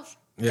myself?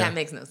 Yeah. That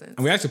makes no sense.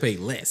 And we actually paid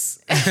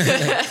less.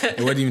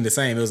 It wasn't even the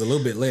same. It was a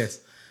little bit less.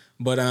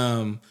 But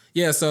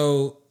yeah,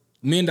 so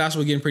me and Dacia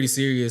were getting pretty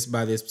serious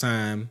by this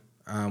time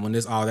when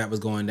all that was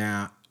going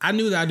down. I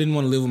knew that I didn't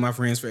want to live with my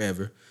friends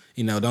forever.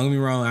 You know, don't get me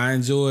wrong. I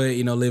enjoy,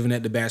 you know, living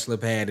at the bachelor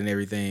pad and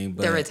everything.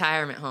 But the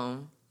retirement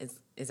home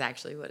is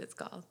actually what it's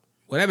called.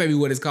 Well, that may be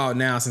what it's called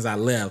now since I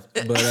left.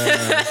 But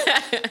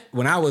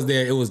when I was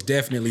there, it was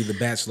definitely the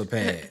bachelor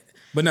pad.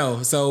 But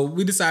no, so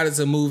we decided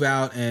to move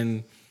out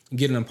and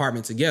get an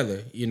apartment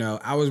together. You know,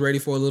 I was ready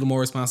for a little more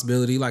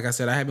responsibility. Like I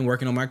said, I had been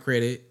working on my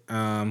credit.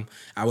 I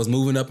was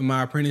moving up in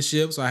my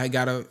apprenticeship, so I had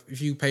got a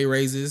few pay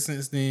raises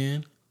since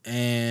then.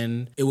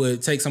 And it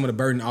would take some of the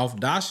burden off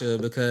Dacia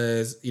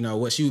because, you know,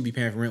 what she would be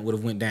paying for rent would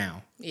have went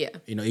down. Yeah.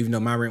 You know, even though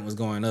my rent was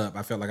going up,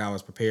 I felt like I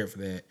was prepared for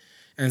that.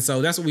 And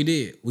so that's what we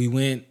did. We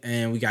went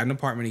and we got an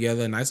apartment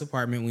together, a nice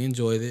apartment. We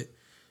enjoyed it.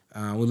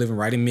 We're living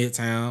right in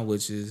Midtown,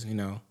 which is, you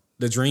know,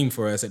 the dream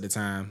for us at the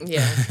time.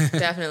 Yeah,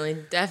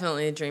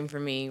 definitely a dream for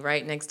me.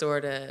 Right next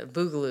door to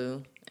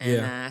Boogaloo.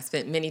 And I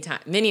spent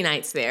many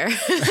nights there.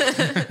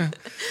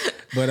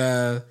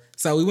 But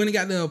so we went and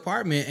got the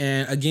apartment,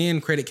 and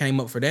again, credit came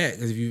up for that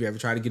because if you ever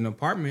try to get an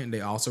apartment, they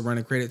also run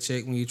a credit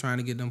check when you're trying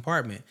to get an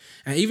apartment.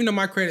 And even though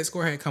my credit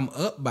score had come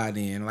up by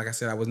then, like I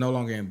said, I was no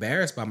longer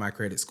embarrassed by my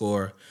credit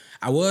score.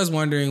 I was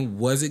wondering,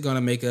 was it going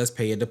to make us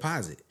pay a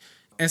deposit?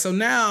 And so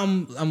now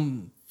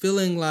I'm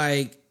feeling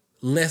like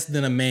less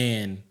than a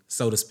man,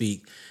 so to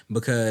speak,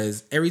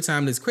 because every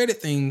time this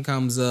credit thing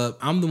comes up,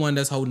 I'm the one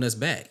that's holding us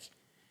back.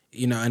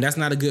 You know, and that's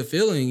not a good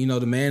feeling. You know,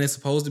 the man is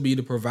supposed to be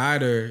the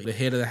provider, the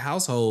head of the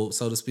household,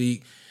 so to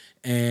speak.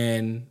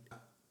 And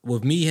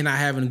with me not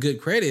having good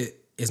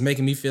credit, it's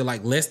making me feel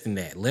like less than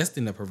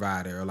the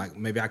provider, or like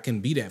maybe I couldn't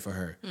be that for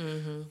her.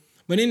 Mm-hmm.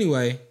 But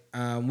anyway,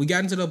 we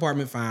got into the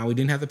apartment fine. We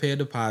didn't have to pay a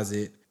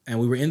deposit. And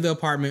we were in the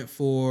apartment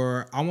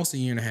for almost a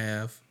year and a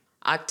half.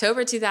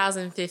 October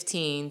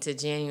 2015 to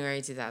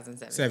January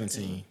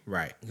 2017.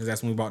 Right. Because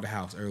that's when we bought the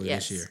house earlier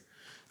this year.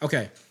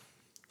 Okay.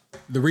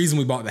 The reason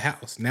we bought the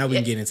house. Now we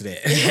can get into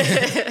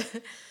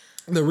that.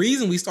 The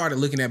reason we started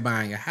looking at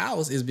buying a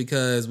house is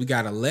because we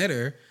got a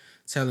letter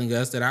telling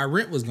us that our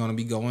rent was going to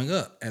be going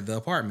up at the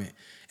apartment.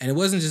 And it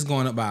wasn't just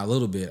going up by a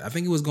little bit. I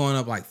think it was going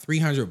up like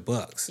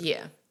 $300.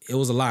 Yeah. It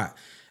was a lot.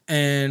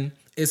 And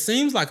it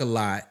seems like a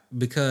lot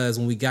because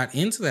when we got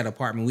into that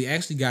apartment, we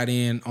actually got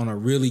in on a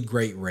really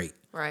great rate.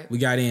 Right. We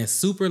got in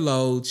super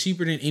low,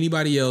 cheaper than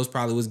anybody else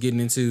probably was getting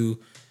into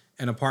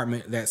an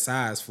apartment that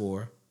size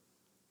for.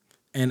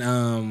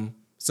 And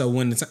so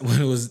when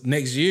it was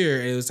next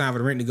year, it was time for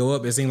the rent to go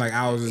up. It seemed like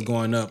ours was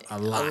going up a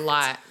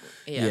lot.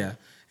 Yeah.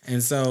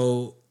 And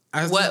so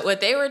what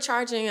they were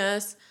charging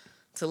us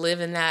to live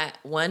in that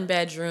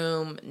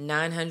 1-bedroom,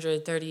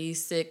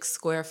 936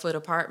 square foot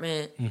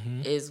apartment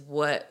is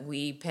what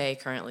we pay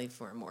currently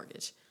for a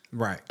mortgage.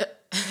 Right.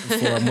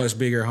 For a much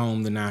bigger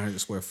home than 900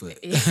 square foot.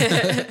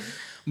 Yeah.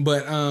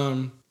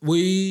 But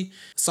we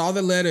saw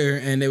the letter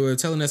and they were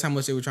telling us how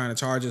much they were trying to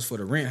charge us for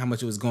the rent, how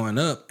much it was going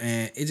up.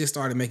 And it just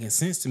started making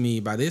sense to me.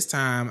 By this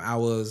time,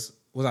 was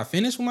I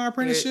finished with my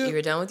apprenticeship? You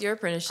were done with your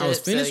apprenticeship. I was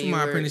finished with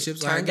my apprenticeship.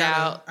 So I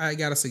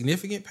got a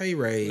significant pay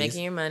raise.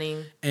 Making your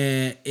money.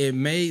 And it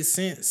made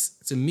sense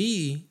to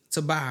me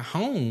to buy a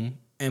home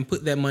and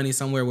put that money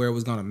somewhere where it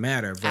was going to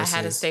matter. I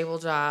had a stable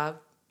job.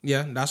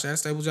 Yeah, Dacia had a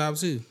stable job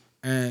too.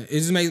 And it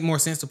just made more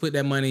sense to put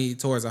that money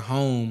towards a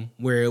home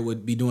where it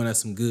would be doing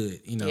us some good,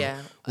 you know. Yeah.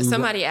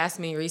 Somebody asked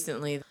me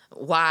recently,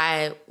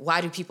 why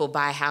do people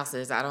buy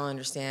houses? I don't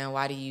understand.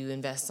 Why do you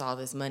invest all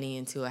this money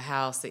into a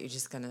house that you're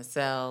just going to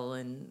sell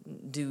and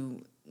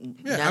do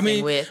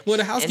nothing with? Well,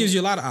 the house gives you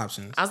a lot of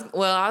options. I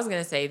was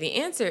going to say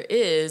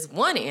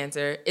one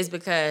answer is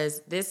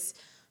because this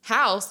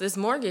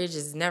mortgage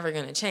is never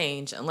going to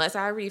change unless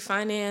I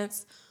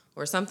refinance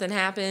or something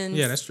happens.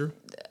 Yeah, that's true.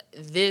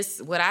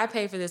 What I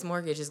pay for this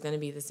mortgage is going to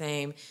be the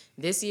same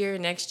this year,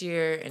 next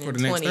year, and in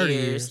 20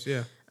 years.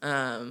 Yeah.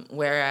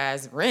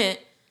 Whereas rent,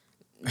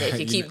 they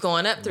could keep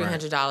going up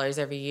 $300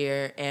 every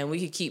year, and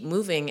we could keep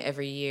moving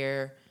every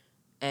year,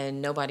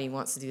 and nobody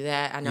wants to do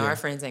that. I know our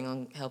friends ain't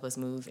going to help us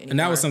move anymore. And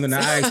that was something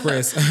that I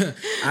expressed.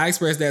 I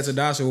expressed that to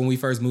Dacia when we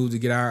first moved to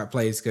get our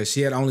place because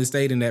she had only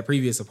stayed in that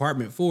previous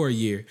apartment for a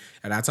year.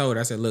 And I told her,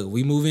 I said, look,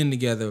 we move in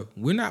together.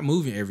 We're not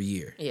moving every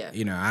year. Yeah.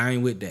 You know, I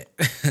ain't with that.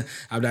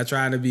 I'm not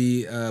trying to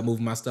be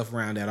moving my stuff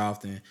around that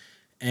often.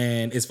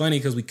 And it's funny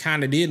because we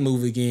kind of did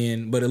move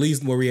again, but at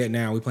least where we're at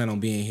now, we plan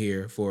on being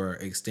here for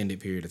an extended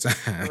period of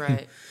time.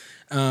 Right.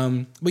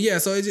 But yeah,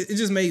 so it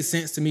just made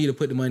sense to me to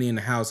put the money in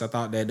the house. I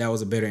thought that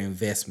was a better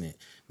investment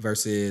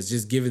versus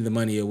just giving the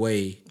money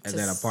away at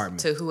that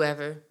apartment. To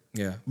whoever.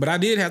 Yeah. But I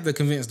did have to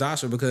convince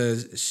Dacia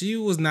because she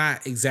was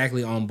not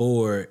exactly on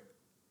board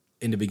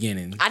in the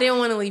beginning. I didn't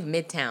want to leave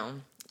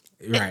Midtown.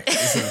 Right.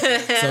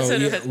 So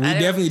we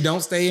definitely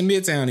don't stay in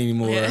Midtown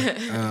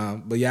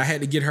anymore. But yeah, I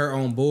had to get her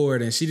on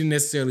board, and she didn't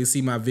necessarily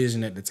see my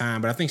vision at the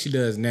time, but I think she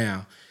does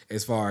now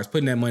as far as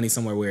putting that money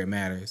somewhere where it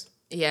matters.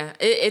 Yeah,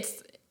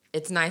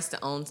 it's nice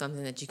to own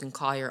something that you can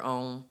call your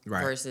own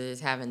versus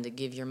having to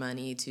give your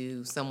money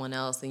to someone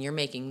else and you're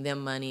making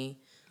them money.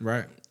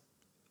 Right.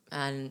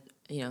 And,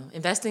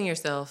 invest in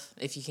yourself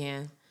if you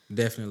can.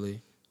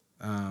 Definitely.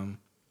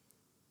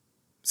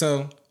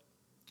 So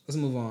let's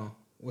move on.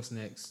 What's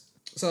next?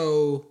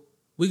 So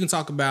we can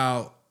talk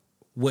about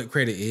what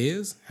credit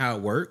is, how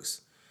it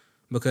works,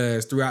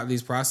 because throughout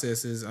these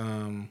processes,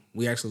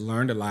 we actually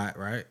learned a lot,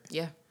 right?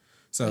 Yeah.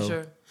 So for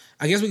sure.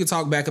 I guess we could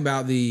talk back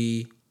about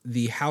the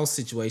house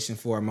situation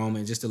for a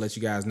moment, just to let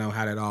you guys know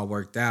how that all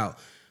worked out.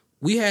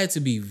 We had to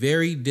be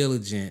very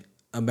diligent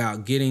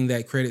about getting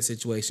that credit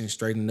situation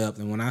straightened up.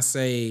 And when I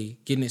say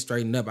getting it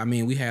straightened up, I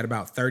mean we had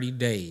about 30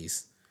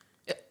 days.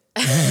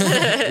 We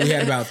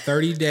had about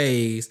 30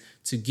 days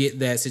to get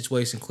that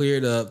situation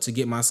cleared up, to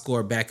get my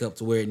score back up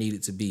to where it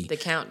needed to be. The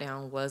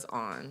countdown was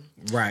on.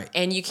 Right.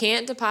 And you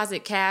can't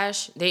deposit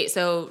cash.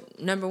 So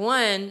number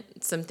one,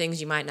 some things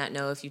you might not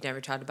know if you've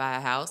never tried to buy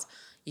a house.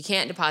 You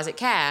can't deposit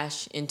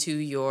cash into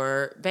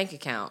your bank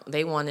account.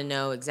 They want to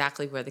know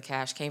exactly where the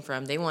cash came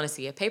from. They want to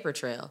see a paper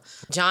trail.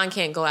 John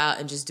can't go out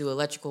and just do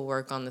electrical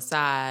work on the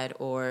side,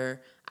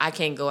 or I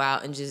can't go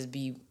out and just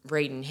be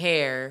braiding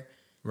hair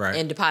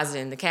and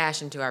depositing the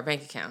cash into our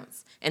bank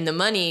accounts. And the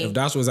money... If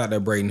Dacia was out there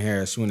braiding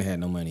hair, she wouldn't have had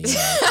no money.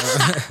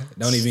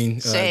 Don't even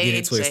get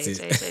it twisted.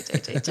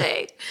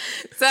 Shade.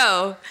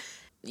 So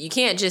you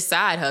can't just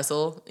side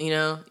hustle,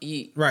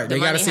 They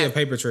got to see a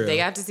paper trail. They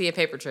have to see a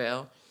paper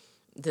trail.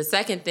 The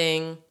second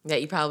thing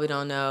that you probably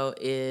don't know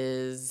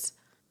is,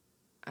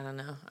 I don't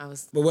know.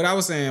 But what I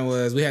was saying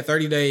was we had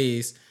 30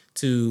 days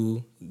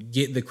to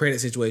get the credit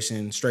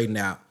situation straightened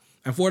out.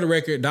 And for the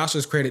record,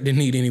 Dacia's credit didn't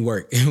need any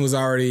work. It was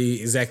already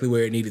exactly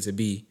where it needed to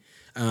be.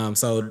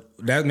 So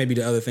that may be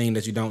the other thing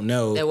that you don't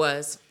know. It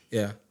was.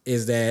 Yeah.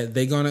 Is that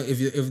they're going to,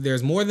 if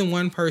there's more than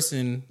one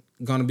person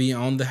going to be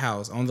on the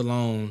house, on the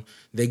loan,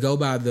 they go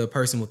by the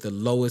person with the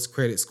lowest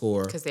credit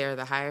score. Because they're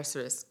the highest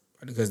risk.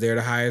 Because they're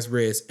the highest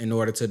risk in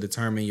order to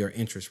determine your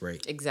interest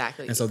rate.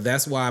 Exactly. And so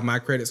that's why my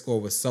credit score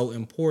was so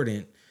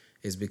important,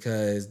 is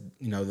because,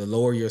 the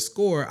lower your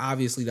score,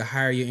 obviously the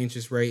higher your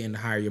interest rate and the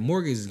higher your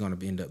mortgage is going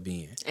to end up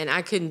being. And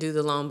I couldn't do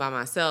the loan by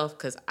myself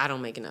because I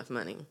don't make enough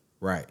money.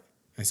 Right.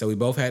 And so we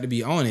both had to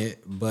be on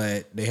it,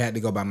 but they had to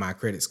go by my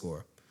credit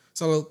score.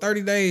 So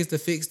 30 days to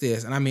fix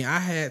this. And I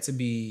had to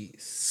be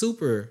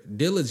super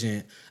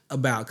diligent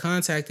about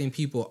contacting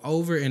people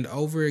over and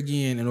over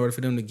again in order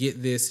for them to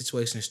get this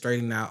situation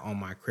straightened out on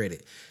my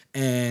credit.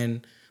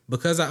 And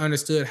because I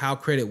understood how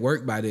credit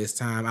worked by this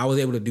time, I was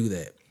able to do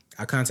that.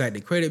 I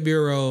contacted credit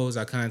bureaus,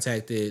 I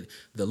contacted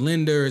the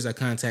lenders, I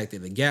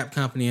contacted the Gap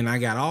company, and I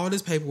got all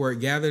this paperwork,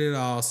 gathered it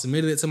all,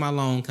 submitted it to my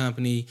loan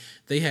company.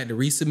 They had to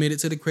resubmit it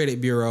to the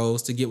credit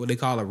bureaus to get what they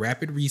call a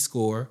rapid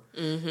rescore.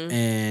 Mm-hmm.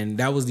 And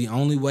that was the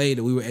only way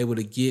that we were able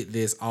to get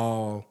this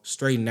all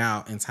straightened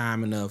out in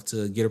time enough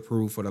to get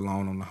approved for the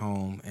loan on the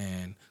home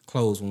and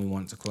close when we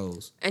wanted to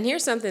close. And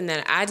here's something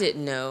that I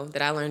didn't know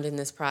that I learned in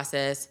this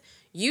process.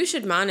 You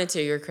should monitor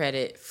your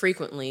credit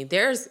frequently.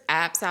 There's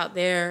apps out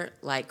there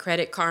like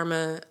Credit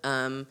Karma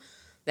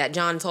that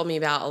John told me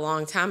about a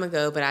long time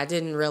ago, but I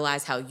didn't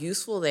realize how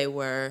useful they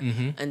were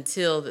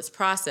until this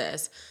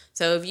process.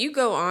 So if you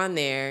go on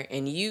there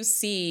and you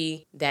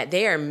see that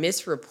they are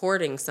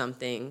misreporting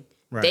something,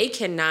 they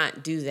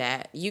cannot do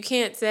that. You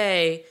can't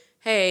say,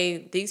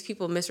 hey, these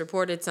people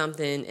misreported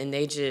something and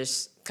they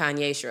just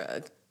Kanye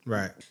shrug.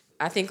 Right.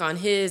 I think on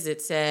his it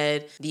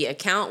said the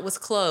account was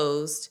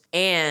closed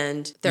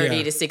and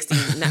 30 to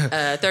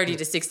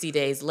 60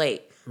 days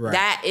late. Right.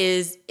 That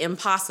is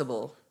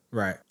impossible.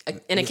 Right.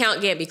 An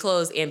account can't be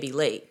closed and be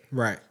late.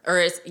 Right. Or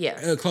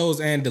it's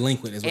closed and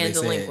delinquent is what they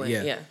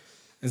said. Yeah.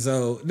 And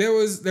so there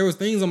was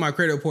things on my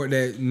credit report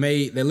that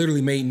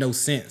literally made no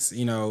sense.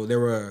 There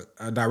were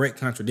direct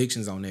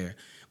contradictions on there.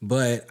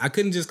 But I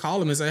couldn't just call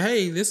them and say,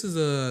 hey, this is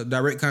a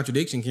direct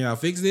contradiction. Can y'all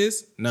fix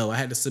this? No, I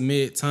had to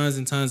submit tons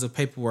and tons of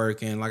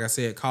paperwork. And like I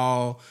said,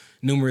 call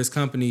numerous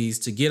companies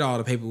to get all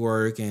the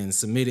paperwork and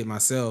submit it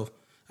myself.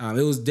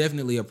 It was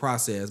definitely a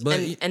process. But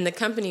and the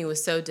company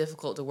was so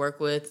difficult to work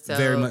with. So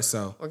very much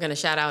so. We're going to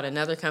shout out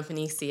another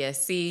company,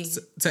 CSC.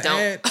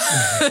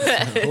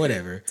 Add,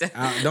 whatever.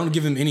 Don't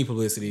give them any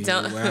publicity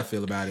the way I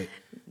feel about it.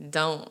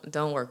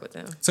 Don't work with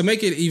them. To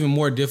make it even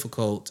more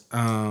difficult,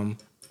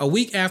 a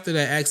week after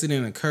that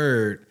accident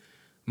occurred,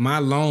 my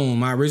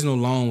original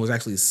loan was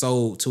actually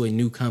sold to a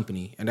new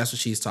company. And that's what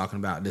she's talking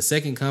about. The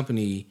second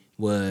company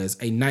was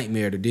a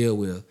nightmare to deal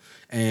with.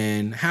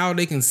 And how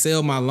they can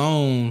sell my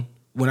loan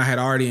when I had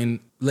already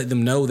let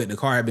them know that the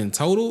car had been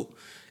totaled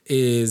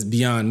is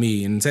beyond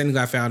me. And technically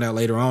I found out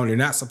later on they're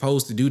not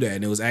supposed to do that.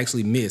 And it was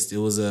actually missed. It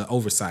was an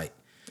oversight.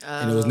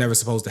 And it was never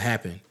supposed to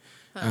happen.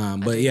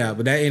 But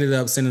that ended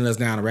up sending us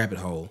down a rabbit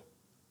hole.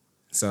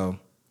 So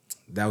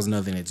that was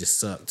another thing that just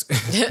sucked.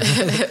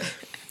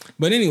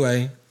 But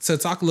anyway, to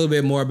talk a little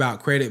bit more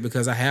about credit,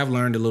 because I have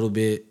learned a little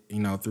bit,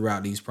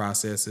 throughout these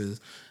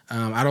processes.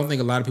 I don't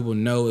think a lot of people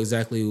know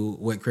exactly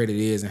what credit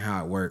is and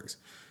how it works.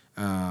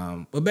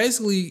 But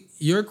basically,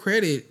 your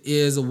credit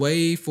is a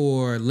way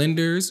for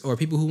lenders or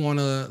people who want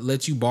to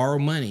let you borrow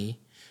money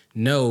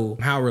know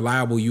how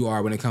reliable you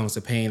are when it comes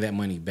to paying that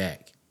money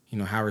back.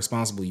 How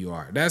responsible you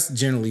are. That's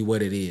generally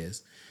what it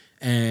is.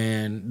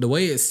 And the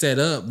way it's set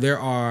up,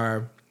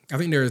 I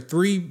think there are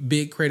 3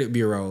 big credit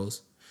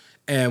bureaus.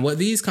 And what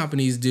these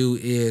companies do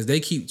is they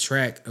keep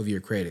track of your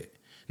credit.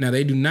 Now,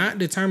 they do not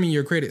determine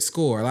your credit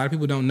score. A lot of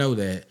people don't know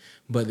that.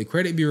 But the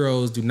credit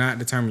bureaus do not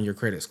determine your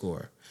credit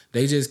score.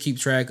 They just keep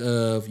track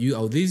of, you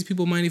owe these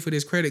people money for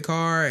this credit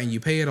card and you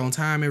pay it on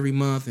time every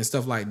month and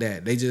stuff like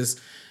that. They just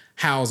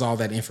house all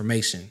that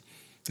information.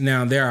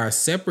 Now, there are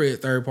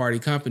separate third-party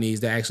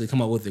companies that actually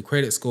come up with the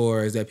credit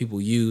scores that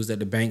people use, that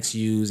the banks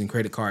use and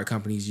credit card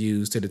companies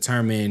use to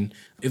determine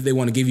if they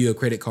want to give you a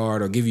credit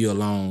card or give you a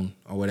loan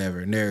or whatever.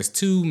 And there's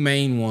 2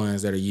 main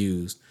ones that are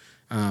used.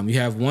 You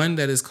have one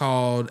that is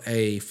called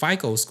a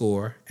FICO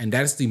score, and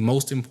that's the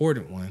most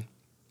important one.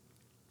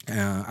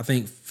 I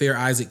think Fair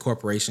Isaac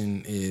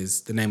Corporation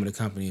is the name of the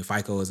company.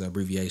 FICO is an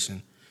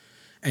abbreviation.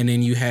 And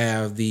then you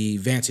have the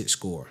Vantage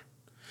score.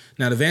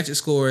 Now, the Vantage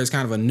score is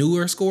kind of a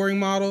newer scoring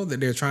model that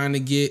they're trying to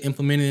get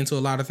implemented into a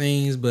lot of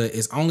things, but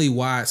it's only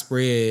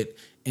widespread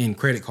in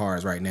credit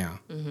cards right now.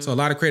 Mm-hmm. So a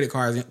lot of credit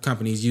card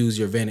companies use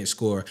your Vantage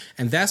score,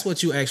 and that's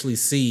what you actually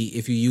see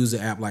if you use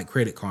an app like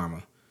Credit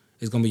Karma.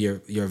 It's going to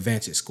be your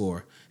Vantage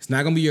score. It's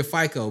not going to be your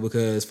FICO,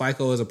 because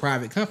FICO is a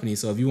private company.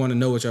 So if you want to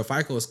know what your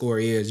FICO score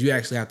is, you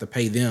actually have to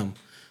pay them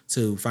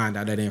to find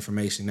out that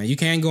information. Now, you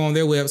can go on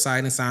their website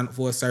and sign up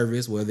for a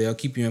service where they'll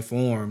keep you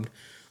informed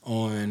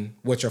on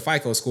what your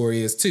FICO score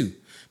is too.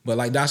 But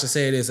like Dacia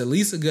said, it's at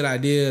least a good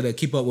idea to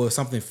keep up with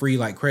something free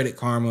like Credit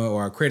Karma,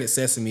 or Credit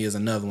Sesame is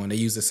another one. They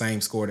use the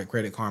same score that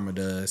Credit Karma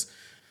does,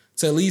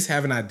 to at least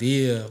have an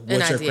idea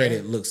what your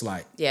credit looks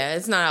like. Yeah,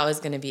 it's not always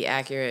going to be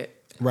accurate.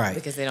 Right.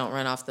 Because they don't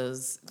run off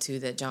those 2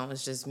 that John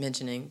was just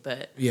mentioning.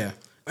 But yeah.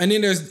 And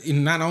then there's,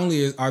 not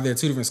only are there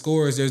 2 different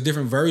scores, there's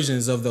different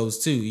versions of those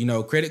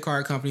too. Credit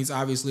card companies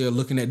obviously are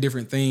looking at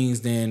different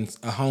things than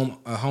a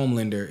home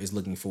lender is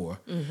looking for.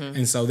 Mm-hmm.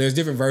 And so there's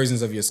different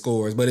versions of your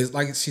scores. But it's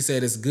like she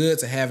said, it's good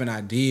to have an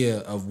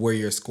idea of where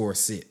your score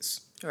sits.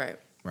 Right.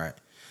 Right.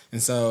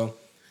 And so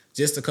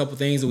just a couple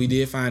things that we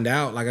did find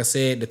out. Like I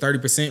said, the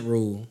 30%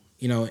 rule.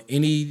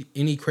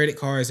 Any credit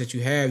cards that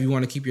you have, you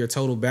want to keep your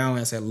total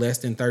balance at less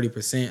than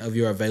 30% of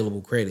your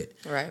available credit.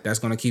 Right. That's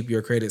going to keep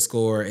your credit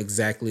score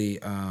exactly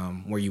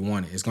where you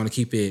want it. It's going to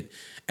keep it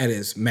at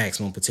its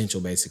maximum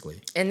potential, basically.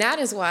 And that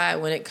is why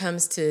when it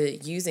comes to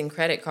using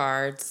credit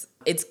cards,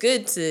 it's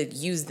good to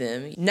use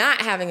them.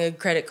 Not having a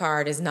credit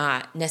card is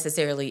not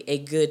necessarily a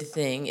good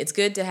thing. It's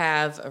good to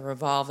have a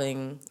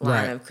revolving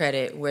line of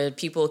credit where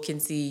people can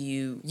see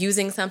you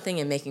using something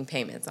and making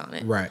payments on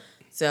it. Right.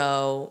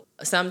 So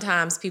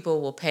sometimes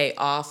people will pay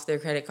off their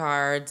credit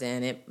cards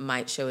and it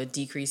might show a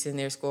decrease in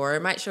their score.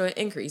 It might show an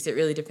increase. It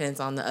really depends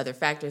on the other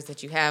factors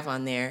that you have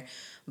on there.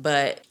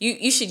 But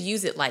you should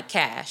use it like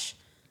cash,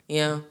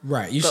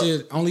 Right. You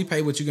should only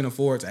pay what you can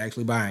afford to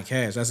actually buy in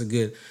cash. That's a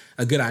good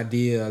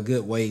idea, a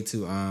good way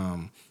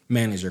to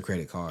manage your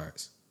credit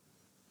cards.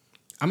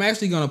 I'm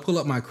actually going to pull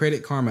up my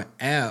Credit Karma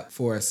app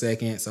for a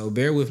second, so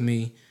bear with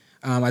me.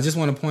 I just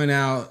want to point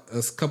out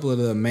a couple of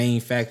the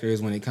main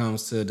factors when it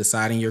comes to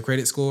deciding your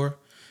credit score.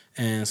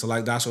 And so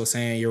like Dacia was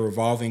saying, your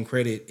revolving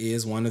credit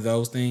is one of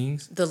those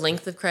things. The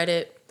length of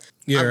credit.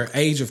 Your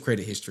age of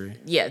credit history.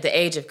 Yeah, the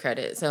age of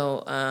credit.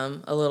 So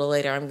a little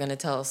later, I'm going to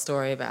tell a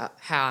story about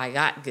how I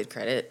got good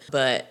credit.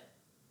 But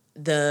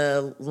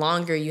the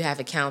longer you have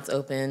accounts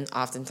open,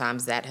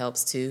 oftentimes that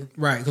helps too.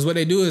 Right, because what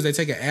they do is they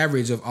take an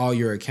average of all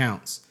your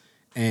accounts.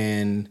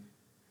 And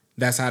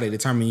that's how they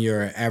determine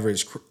your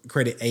average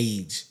credit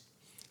age.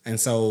 And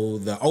so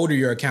the older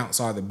your accounts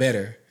are, the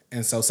better.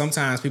 And so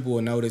sometimes people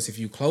will notice if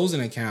you close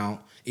an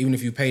account, even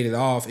if you paid it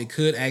off, it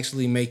could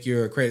actually make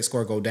your credit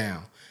score go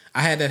down.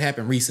 I had that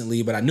happen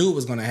recently, but I knew it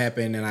was going to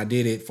happen, and I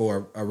did it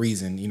for a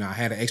reason. I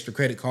had an extra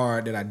credit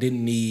card that I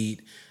didn't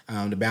need.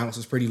 The balance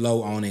was pretty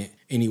low on it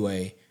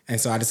anyway. And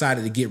so I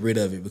decided to get rid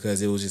of it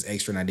because it was just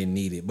extra and I didn't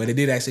need it. But it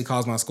did actually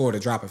cause my score to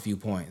drop a few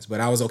points.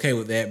 But I was okay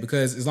with that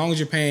because as long as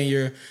you're paying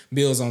your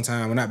bills on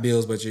time, well, not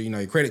bills, but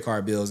your credit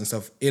card bills and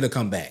stuff, it'll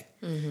come back.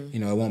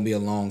 Mm-hmm. It won't be a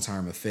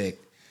long-term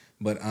effect.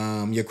 But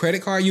your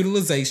credit card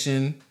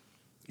utilization,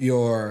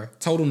 your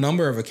total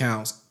number of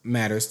accounts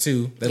matters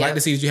too. They like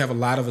to see that you have a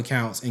lot of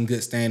accounts in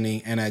good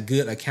standing and a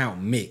good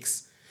account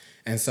mix.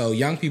 And so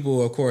young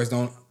people, of course,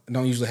 don't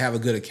usually have a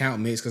good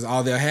account mix because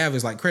all they'll have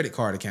is like credit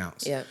card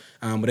accounts. Yep.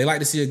 But they like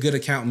to see a good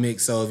account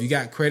mix. So if you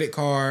got credit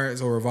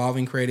cards or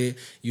revolving credit,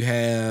 you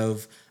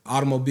have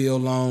automobile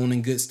loan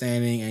in good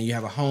standing and you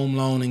have a home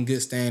loan in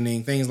good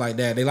standing, things like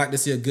that. They like to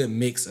see a good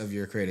mix of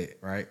your credit,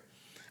 right?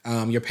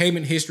 Your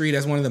payment history,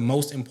 that's one of the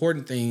most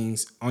important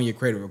things on your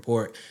credit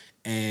report.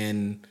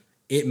 And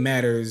it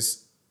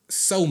matters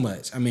so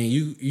much. I mean,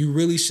 you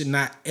really should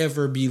not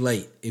ever be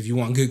late if you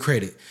want good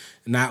credit.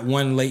 Not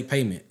one late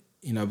payment.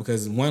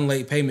 because one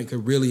late payment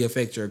could really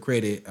affect your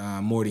credit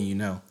more than you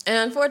know. And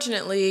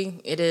unfortunately,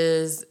 it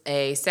is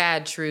a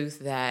sad truth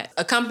that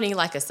a company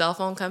like a cell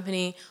phone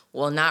company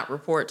will not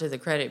report to the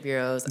credit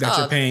bureaus That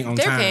you're paying on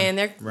they're time. Paying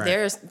their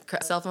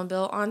Right. cell phone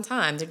bill on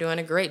time. They're doing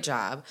a great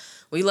job.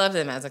 We love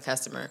them as a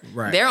customer.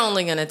 Right. They're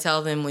only going to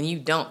tell them when you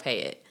don't pay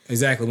it.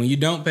 Exactly. When you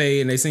don't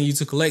pay and they send you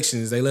to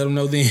collections, they let them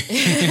know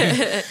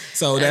then.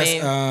 So that's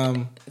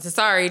it's a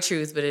sorry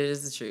truth, but it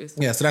is the truth.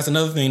 Yeah, so that's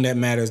another thing that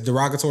matters.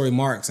 Derogatory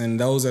marks, and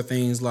those are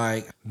things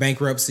like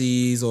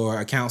bankruptcies or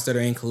accounts that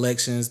are in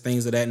collections,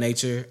 things of that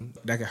nature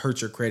that can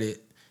hurt your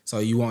credit. So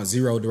you want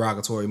 0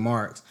 derogatory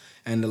marks.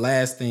 And the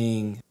last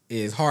thing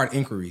is hard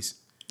inquiries.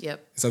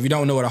 Yep. So if you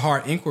don't know what a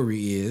hard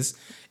inquiry is,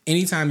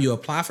 anytime you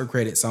apply for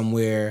credit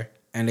somewhere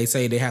and they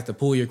say they have to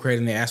pull your credit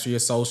and they ask for your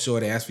social,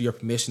 they ask for your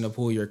permission to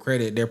pull your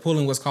credit, they're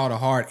pulling what's called a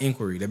hard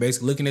inquiry. They're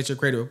basically looking at your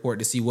credit report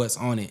to see what's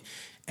on it.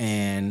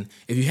 And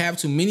if you have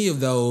too many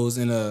of those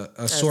in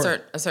a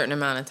certain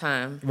amount of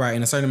time, right,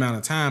 in a certain amount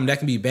of time, that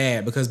can be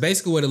bad, because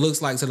basically what it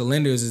looks like to the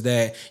lenders is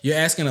that you're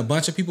asking a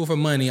bunch of people for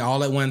money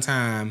all at one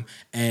time,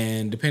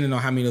 and depending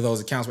on how many of those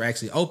accounts were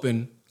actually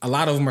open, a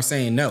lot of them are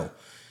saying no.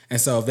 And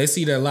so if they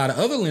see that a lot of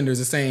other lenders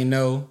are saying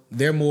no,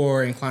 they're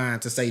more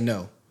inclined to say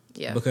no.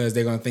 Yeah. Because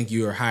they're going to think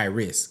you're high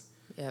risk.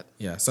 Yep.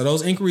 Yeah. So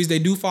those inquiries, they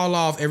do fall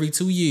off every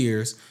 2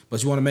 years,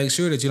 but you want to make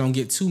sure that you don't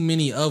get too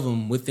many of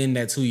them within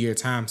that 2-year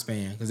time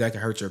span, because that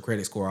can hurt your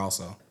credit score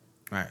also. All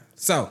right.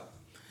 So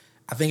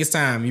I think it's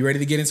time. You ready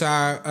to get into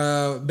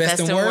our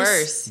best and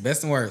worst?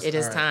 Best and worst. It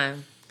is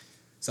time.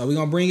 So we're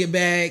going to bring it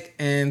back.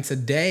 And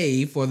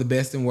today, for the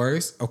best and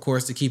worst, of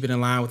course, to keep it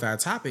in line with our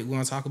topic, we're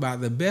going to talk about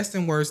the best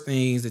and worst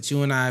things that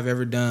you and I have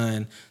ever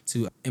done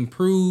to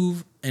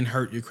improve and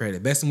hurt your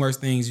credit. Best and worst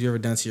things you ever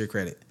done to your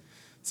credit.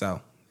 So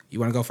you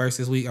want to go first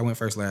this week? I went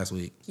first last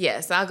week.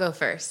 Yes, I'll go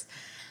first.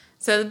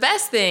 So the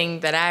best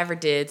thing that I ever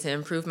did to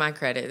improve my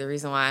credit, the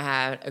reason why I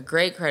had a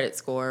great credit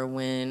score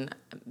when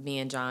me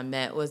and John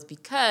met, was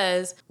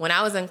because when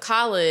I was in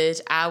college,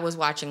 I was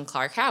watching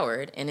Clark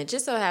Howard, and it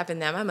just so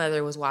happened that my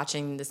mother was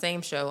watching the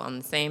same show on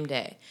the same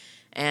day.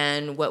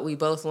 And what we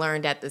both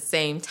learned at the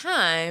same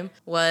time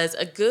was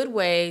a good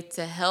way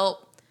to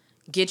help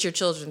get your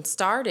children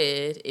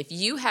started. If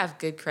you have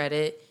good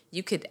credit,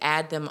 you could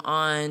add them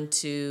on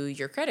to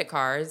your credit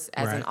cards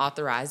as an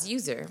authorized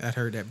user. I'd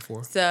heard that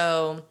before.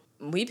 So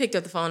we picked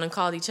up the phone and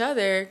called each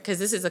other, because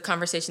this is a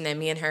conversation that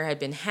me and her had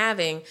been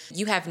having.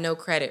 You have no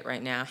credit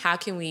right now. How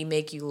can we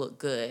make you look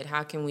good?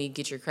 How can we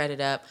get your credit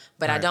up?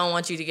 But I don't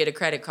want you to get a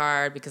credit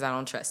card because I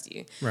don't trust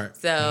you. Right.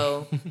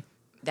 So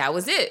that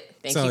was it.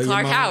 Thank you,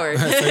 Clark Howard.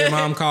 So your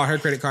mom called her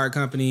credit card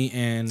company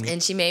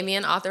and she made me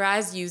an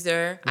authorized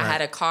user. Right. I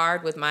had a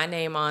card with my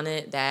name on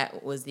it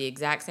that was the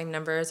exact same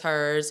number as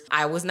hers.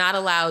 I was not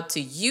allowed to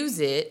use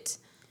it.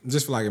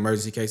 Just for like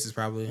emergency cases,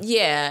 probably.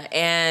 Yeah,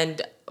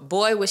 and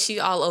boy, was she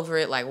all over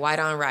it like white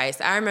on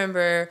rice. I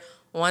remember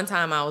one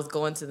time I was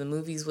going to the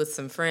movies with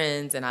some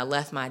friends and I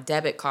left my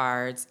debit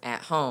cards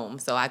at home.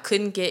 So I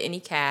couldn't get any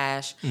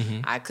cash.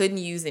 Mm-hmm. I couldn't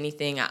use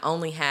anything. I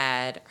only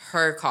had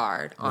her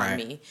card on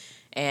me.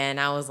 And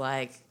I was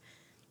like,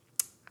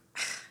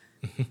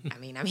 I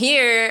mean, I'm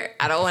here.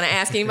 I don't want to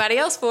ask anybody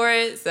else for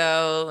it.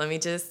 So let me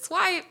just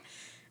swipe.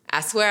 I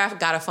swear I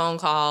got a phone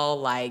call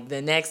like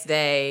the next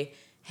day.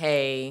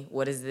 Hey,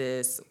 what is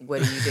this?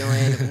 What are you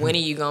doing? When are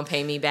you going to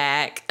pay me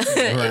back?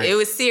 It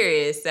was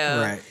serious.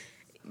 So,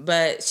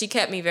 but she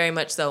kept me very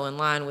much so in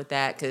line with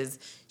that, because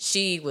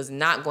she was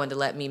not going to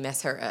let me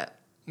mess her up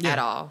at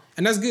all.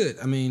 And that's good.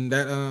 I mean,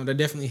 that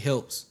definitely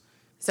helps.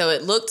 So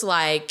it looked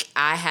like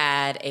I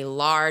had a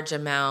large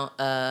amount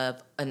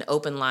of an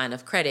open line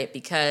of credit,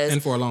 because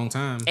and for a long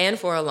time. And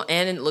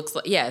it looks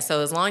like,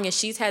 so as long as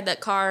she's had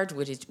that card,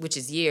 which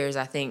is years,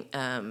 I think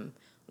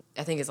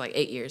it's like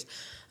 8 years.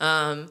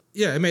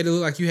 It made it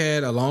look like you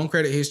had a long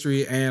credit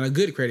history and a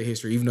good credit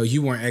history, even though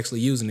you weren't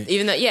actually using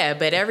it.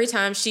 But every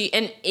time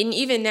and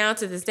even now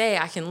to this day,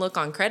 I can look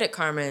on Credit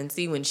Karma and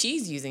see when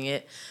she's using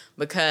it,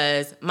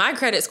 because my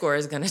credit score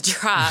is going to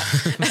drop.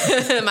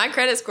 My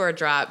credit score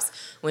drops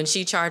when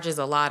she charges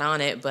a lot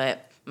on it,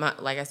 but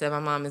like I said,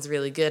 my mom is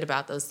really good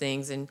about those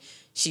things, and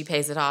she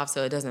pays it off,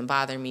 so it doesn't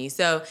bother me.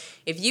 So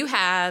if you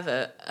have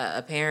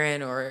a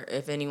parent, or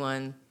if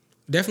anyone...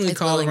 Definitely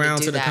call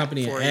around to the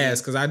company and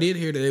ask, because I did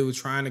hear that they were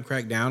trying to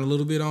crack down a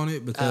little bit on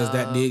it, because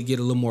that did get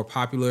a little more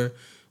popular,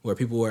 where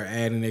people were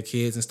adding their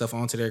kids and stuff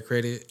onto their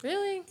credit.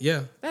 Really?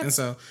 Yeah. And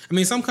so, I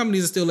mean, some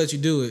companies will still let you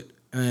do it,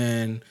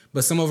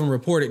 but some of them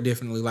report it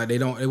differently. Like they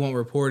won't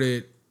report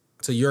it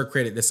to your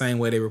credit the same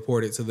way they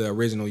report it to the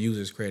original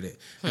user's credit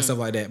and stuff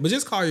like that. But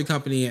just call your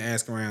company and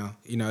ask around.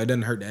 You know, it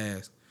doesn't hurt to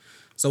ask.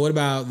 So what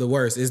about the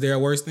worst? Is there a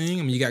worst thing?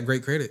 I mean, you got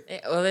great credit.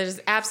 Well, there's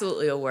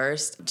absolutely a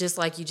worst. Just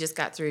like you just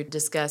got through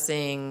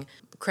discussing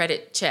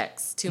credit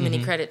checks, too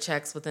many credit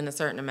checks within a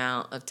certain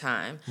amount of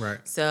time. Right.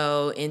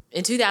 So in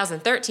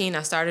 2013,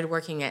 I started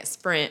working at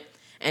Sprint,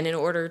 And in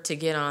order to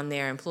get on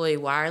their employee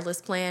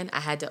wireless plan, I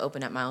had to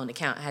open up my own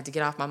account. I had to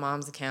get off my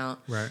mom's account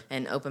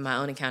and open my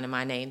own account in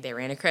my name. They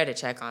ran a credit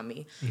check on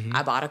me.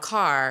 I bought a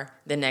car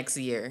the next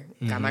year,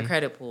 got my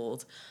credit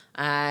pulled.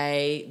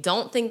 I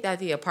don't think that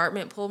the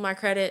apartment pulled my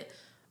credit,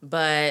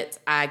 but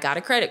I got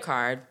a credit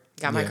card,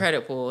 got my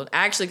credit pulled.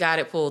 I actually got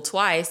it pulled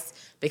twice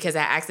because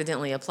I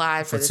accidentally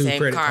applied for the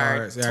same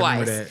card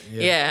twice.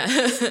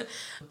 Yeah.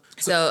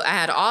 So I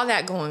had all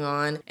that going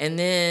on. And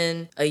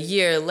then a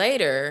year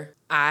later,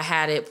 I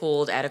had it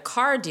pulled at a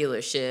car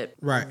dealership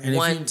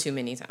and too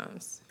many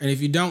times. And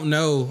if you don't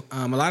know,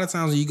 a lot of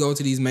times when you go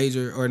to these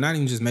major, or not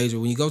even just major,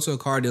 when you go to a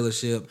car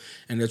dealership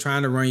and they're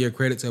trying to run your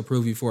credit to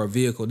approve you for a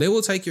vehicle, they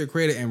will take your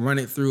credit and run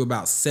it through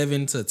about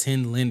 7 to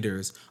 10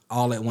 lenders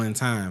all at one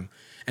time.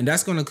 And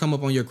that's going to come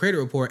up on your credit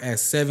report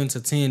as 7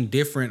 to 10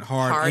 different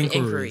hard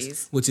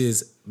inquiries, which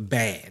is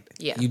bad.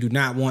 Yeah. You do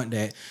not want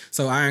that.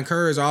 So I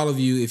encourage all of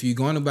you, if you're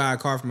going to buy a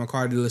car from a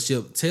car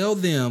dealership, tell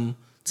them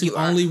to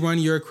only run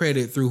your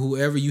credit through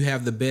whoever you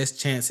have the best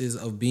chances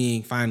of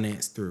being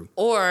financed through.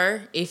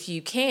 Or if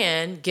you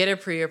can, get a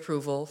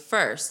pre-approval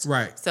first.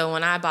 Right. So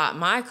when I bought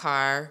my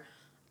car,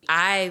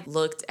 I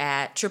looked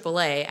at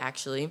AAA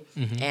actually,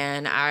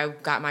 and I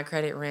got my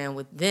credit ran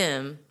with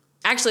them.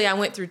 Actually, I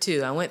went through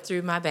two. I went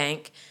through my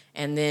bank,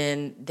 and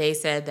then they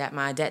said that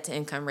my debt to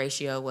income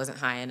ratio wasn't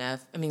high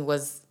enough.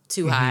 Was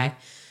too high.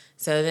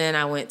 So then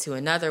I went to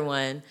another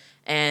one,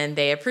 and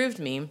they approved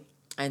me.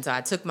 And so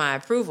I took my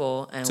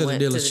approval and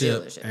went to the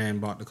dealership and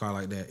bought the car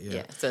like that.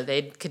 Yeah. So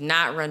they could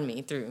not run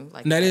me through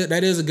like that.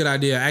 That is a good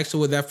idea.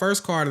 Actually, with that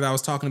first car that I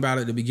was talking about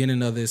at the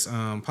beginning of this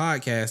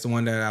podcast, the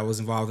one that I was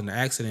involved in the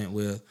accident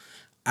with,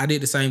 I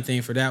did the same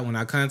thing for that one.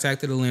 I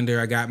contacted a lender.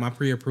 I got my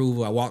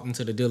pre-approval. I walked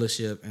into the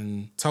dealership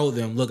and told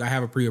them, look, I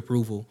have a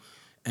pre-approval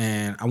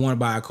and I want to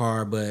buy a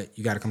car, but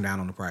you got to come down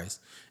on the price.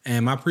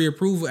 And my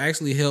pre-approval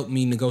actually helped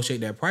me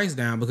negotiate that price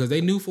down because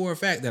they knew for a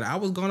fact that I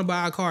was going to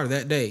buy a car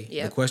that day.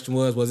 Yep. The question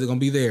was it going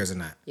to be theirs or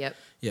not? Yep.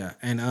 Yeah.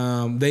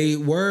 And they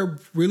were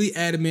really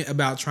adamant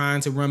about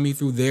trying to run me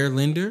through their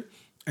lender.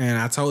 And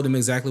I told them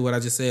exactly what I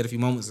just said a few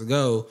moments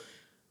ago.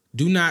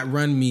 Do not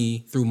run me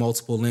through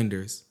multiple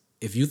lenders.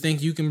 If you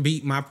think you can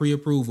beat my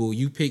pre-approval,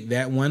 you pick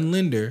that one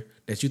lender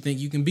that you think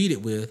you can beat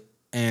it with,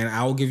 and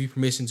I will give you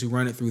permission to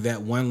run it through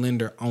that one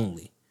lender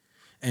only.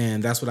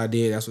 And that's what I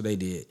did. That's what they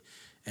did.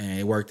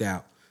 And it worked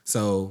out.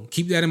 So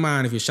keep that in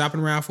mind. If you're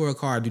shopping around for a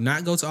car, do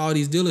not go to all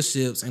these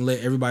dealerships and let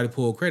everybody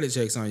pull credit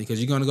checks on you,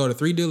 because you're going to go to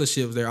 3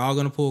 dealerships. They're all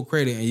going to pull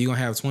credit, and you're going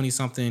to have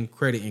 20-something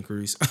credit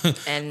inquiries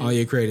on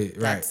your credit.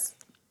 That's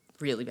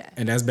really bad.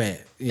 And that's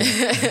bad.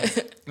 Yeah.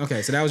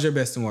 Okay, so that was your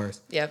best and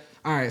worst. Yep.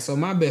 All right, so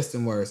my best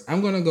and worst.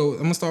 I'm going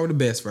to start with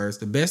the best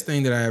first. The best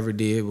thing that I ever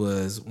did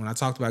was when I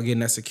talked about getting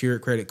that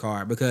secured credit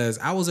card, because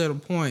I was at a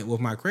point with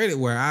my credit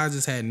where I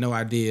just had no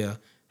idea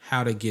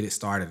how to get it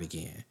started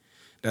again.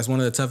 That's one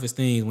of the toughest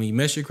things when you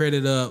mess your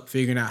credit up,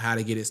 figuring out how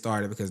to get it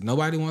started, because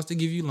nobody wants to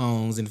give you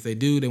loans, and if they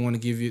do, they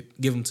want to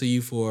give them to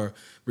you for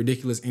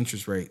ridiculous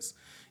interest rates.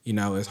 You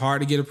know, it's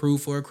hard to get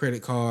approved for a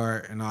credit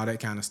card and all that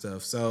kind of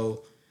stuff.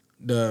 So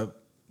the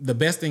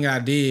best thing I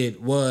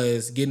did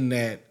was getting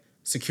that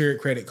secured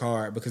credit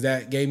card, because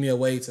that gave me a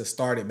way to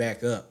start it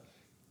back up.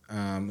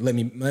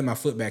 Let my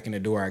foot back in the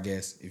door, I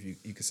guess, if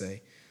you could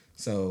say.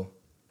 So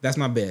that's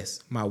my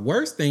best. My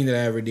worst thing that I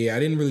ever did, I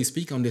didn't really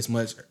speak on this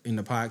much in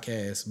the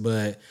podcast,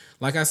 but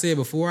like I said,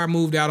 before I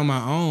moved out on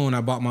my own,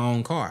 I bought my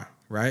own car,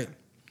 right?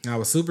 I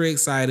was super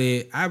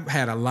excited. I've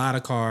had a lot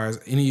of cars.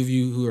 Any of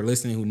you who are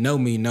listening who know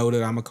me know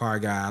that I'm a car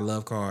guy. I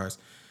love cars.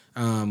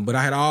 But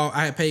I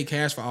had paid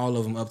cash for all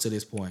of them up to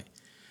this point.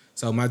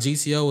 So my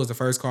GTO was the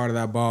first car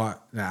that I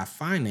bought that I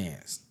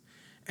financed.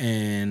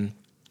 And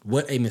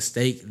what a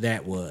mistake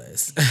that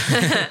was.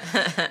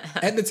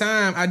 At the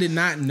time, I did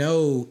not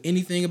know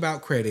anything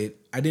about credit.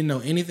 I didn't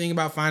know anything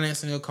about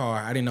financing a car.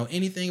 I didn't know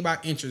anything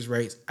about interest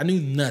rates. I knew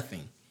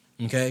nothing.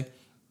 Okay?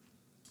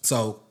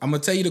 So I'm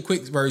going to tell you the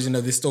quick version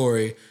of this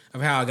story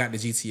of how I got the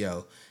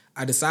GTO.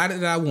 I decided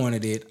that I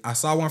wanted it. I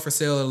saw one for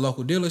sale at a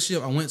local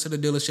dealership. I went to the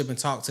dealership and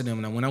talked to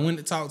them. And when I went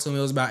to talk to them,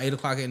 it was about 8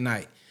 o'clock at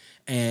night.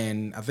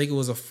 And I think it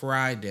was a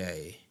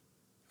Friday,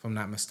 if I'm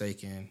not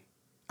mistaken.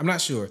 I'm not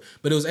sure.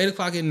 But it was 8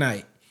 o'clock at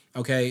night.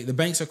 Okay, the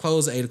banks are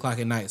closed at 8 o'clock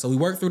at night. So we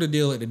worked through the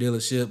deal at the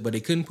dealership, but they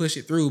couldn't push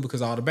it through because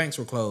all the banks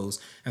were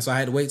closed. And so I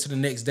had to wait till the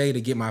next day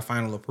to get my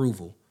final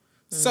approval.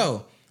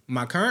 So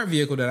my current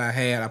vehicle that I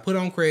had, I put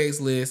on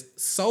Craigslist,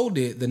 sold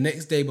it the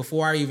next day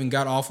before I even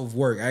got off of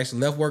work. I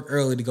actually left work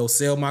early to go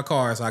sell my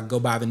car so I could go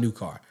buy the new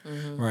car.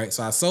 Right,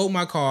 so I sold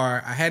my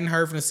car. I hadn't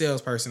heard from the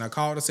salesperson. I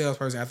called the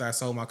salesperson after I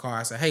sold my car.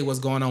 I said, hey, what's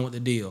going on with the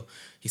deal?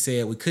 He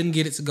said, we couldn't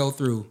get it to go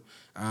through.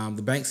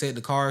 The bank said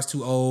the car is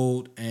too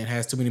old and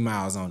has too many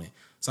miles on it.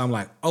 So I'm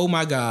like, oh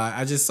my God,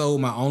 I just sold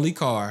my only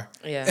car.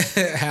 Yeah.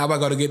 How am I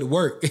going to get to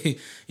work?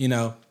 You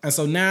know? And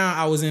so now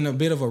I was in a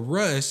bit of a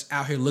rush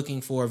out here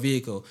looking for a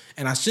vehicle.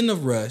 And I shouldn't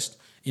have rushed.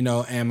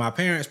 and my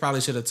parents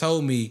probably should have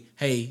told me,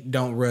 hey,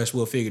 don't rush,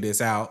 we'll figure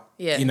this out.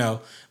 Yeah.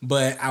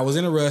 But I was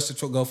in a rush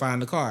to go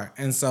find the car.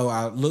 And so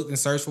I looked and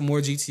searched for more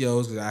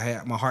GTOs because I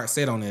had my heart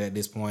set on it at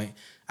this point.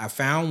 I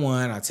found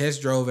one, I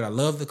test drove it, I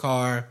loved the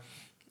car.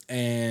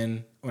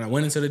 And when I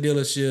went into the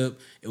dealership,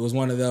 it was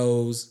one of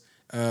those,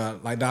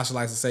 like Dacia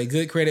likes to say,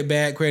 good credit,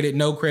 bad credit,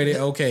 no credit,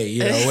 okay,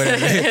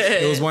 whatever.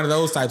 It was one of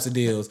those types of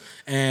deals.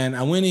 And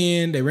I went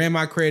in, they ran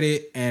my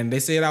credit, and they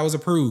said I was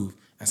approved.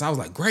 And so I was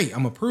like, great,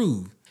 I'm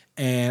approved.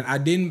 And I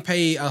didn't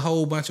pay a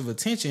whole bunch of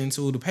attention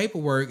to the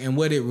paperwork and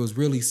what it was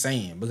really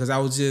saying because I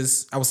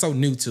was so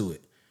new to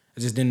it. I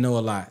just didn't know a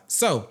lot.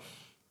 So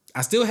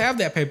I still have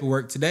that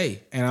paperwork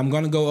today, and I'm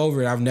going to go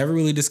over it. I've never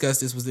really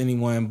discussed this with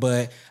anyone,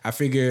 but I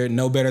figured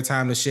no better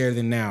time to share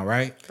than now,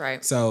 right?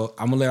 Right. So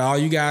I'm going to let all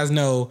you guys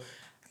know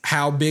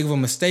how big of a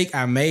mistake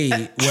I made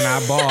when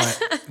I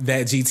bought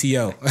that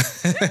GTO.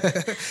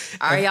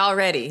 Are y'all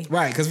ready?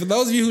 Right, because for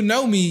those of you who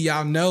know me,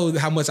 y'all know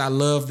how much I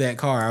love that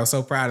car. I was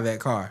so proud of that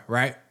car,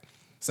 right?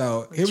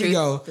 So here we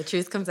go. The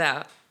truth comes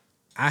out.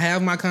 I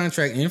have my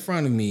contract in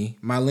front of me,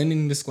 my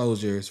lending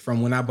disclosures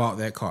from when I bought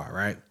that car,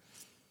 right?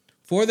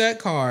 For that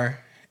car,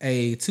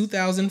 a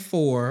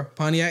 2004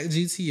 Pontiac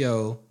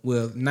GTO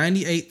with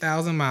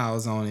 98,000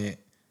 miles on it.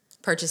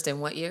 Purchased in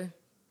what year?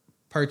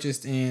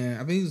 Purchased in,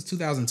 I think it was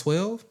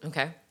 2012.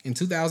 Okay. In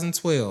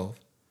 2012,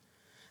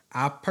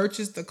 I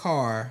purchased the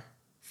car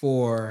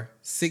for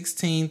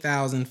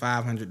 $16,500.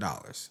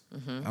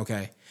 Mm-hmm.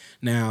 Okay.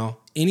 Now,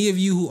 any of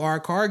you who are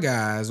car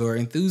guys or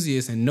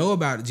enthusiasts and know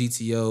about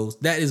GTOs,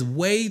 that is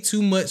way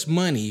too much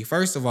money,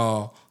 first of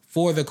all,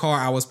 for the car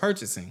I was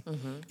purchasing.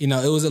 Mm-hmm.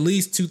 It was at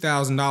least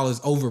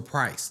 $2,000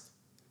 overpriced,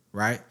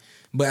 right?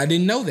 But I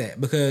didn't know that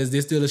because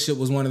this dealership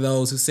was one of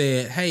those who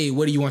said, hey,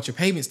 what do you want your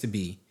payments to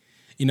be?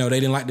 They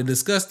didn't like to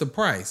discuss the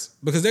price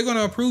because they're going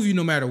to approve you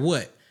no matter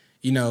what,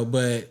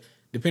 but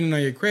depending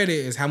on your credit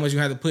is how much you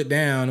have to put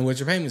down and what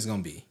your payment's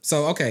going to be.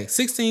 So, okay,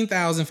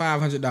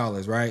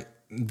 $16,500, right?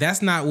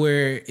 That's not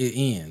where it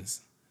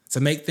ends. To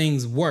make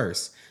things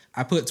worse,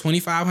 I put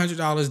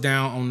 $2,500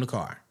 down on the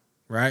car,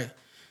 right?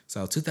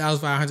 So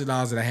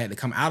 $2,500 that I had to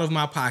come out of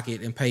my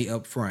pocket and pay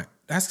up front.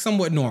 That's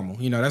somewhat normal.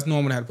 That's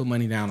normal to have to put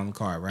money down on the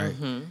car, right?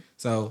 Mm-hmm.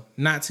 So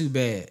not too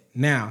bad.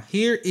 Now,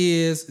 here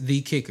is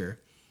the kicker.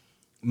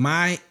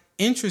 My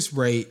interest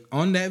rate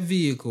on that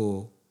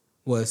vehicle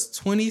was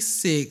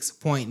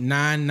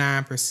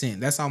 26.99%.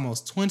 That's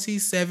almost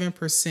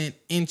 27%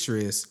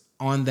 interest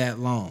on that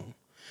loan.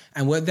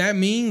 And what that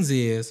means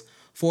is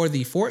for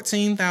the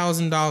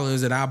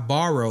 $14,000 that I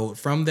borrowed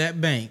from that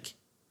bank,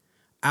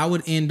 I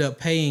would end up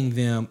paying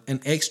them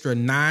an extra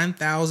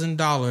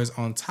 $9,000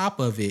 on top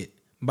of it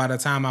by the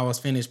time I was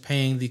finished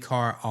paying the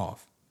car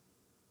off.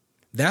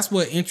 That's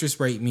what interest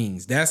rate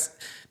means. That's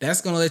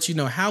going to let you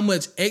know how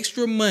much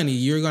extra money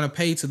you're going to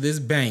pay to this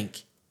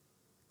bank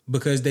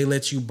because they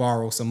let you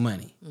borrow some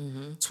money.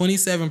 Mm-hmm.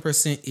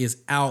 27% is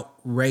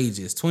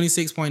outrageous.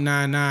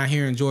 26.99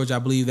 here in Georgia, I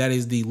believe that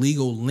is the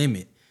legal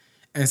limit.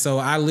 And so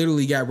I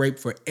literally got raped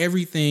for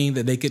everything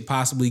that they could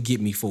possibly get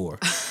me for.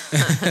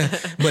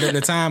 But at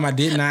the time, I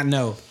did not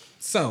know.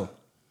 So,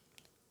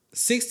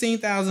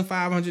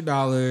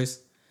 $16,500,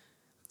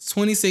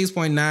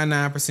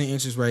 26.99%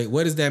 interest rate.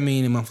 What does that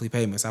mean in monthly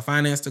payments? I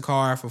financed the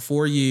car for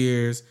 4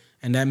 years,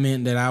 and that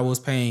meant that I was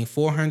paying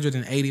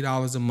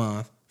 $480 a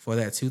month for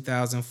that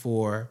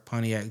 2004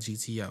 Pontiac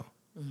GTO.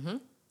 Mm-hmm.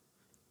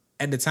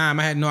 At the time,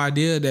 I had no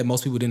idea that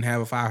most people didn't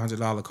have a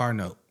 $500 car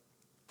note.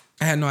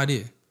 I had no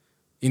idea.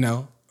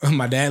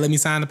 My dad let me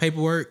sign the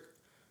paperwork,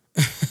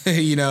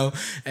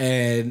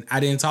 and I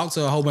didn't talk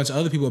to a whole bunch of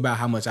other people about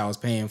how much I was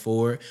paying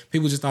for it.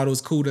 People just thought it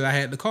was cool that I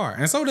had the car.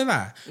 And so did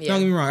I. Yeah.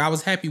 Don't get me wrong. I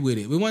was happy with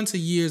it. It wasn't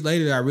until years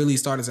later that I really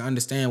started to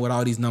understand what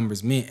all these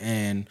numbers meant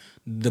and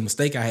the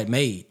mistake I had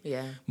made.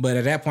 Yeah. But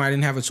at that point, I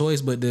didn't have a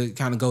choice but to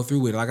kind of go through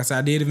with it. Like I said,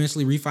 I did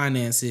eventually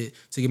refinance it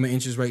to get my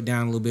interest rate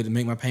down a little bit and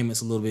make my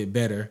payments a little bit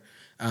better.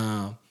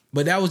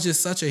 But that was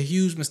just such a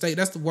huge mistake.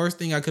 That's the worst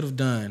thing I could have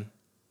done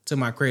to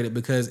my credit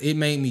because it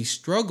made me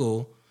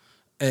struggle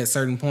at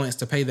certain points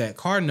to pay that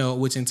car note,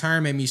 which in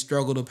turn made me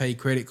struggle to pay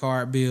credit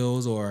card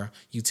bills or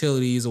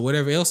utilities or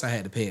whatever else I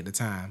had to pay at the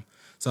time.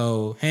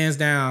 So hands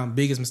down,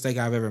 biggest mistake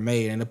I've ever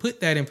made. And to put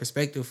that in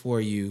perspective for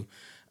you,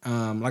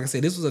 like I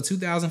said, this was a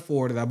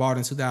 2004 that I bought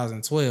in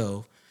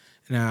 2012.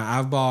 Now,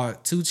 I've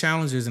bought 2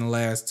 Challengers in the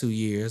last 2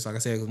 years. Like I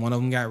said, one of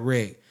them got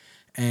wrecked.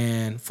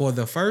 And for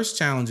the first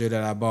Challenger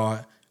that I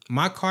bought,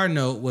 my car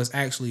note was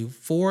actually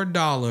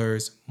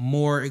 $4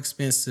 more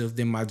expensive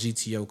than my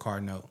GTO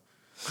car note.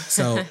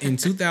 So in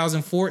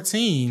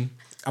 2014,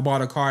 I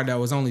bought a car that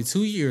was only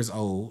 2 years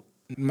old.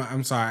 In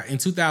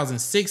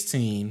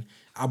 2016,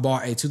 I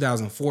bought a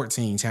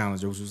 2014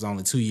 Challenger, which was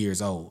only 2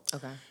 years old.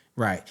 Okay.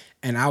 Right.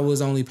 And I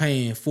was only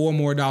paying $4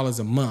 more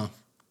a month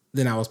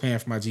than I was paying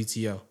for my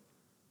GTO.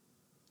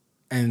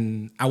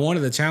 And I wanted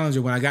the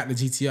Challenger. When I got the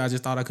GTO, I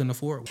just thought I couldn't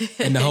afford it.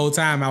 And the whole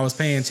time I was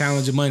paying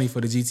Challenger money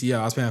for the GTO.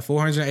 I was paying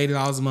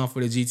 $480 a month for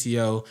the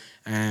GTO.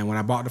 And when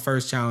I bought the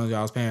first Challenger,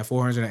 I was paying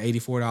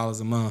 $484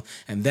 a month.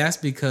 And that's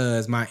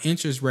because my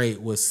interest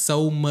rate was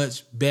so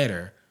much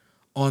better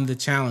on the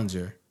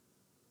Challenger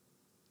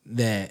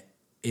that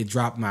it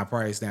dropped my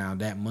price down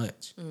that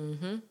much.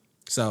 Mm-hmm.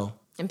 So,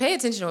 and pay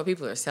attention to what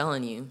people are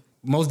selling you.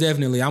 Most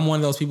definitely. I'm one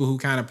of those people who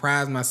kind of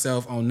prides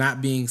myself on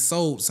not being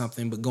sold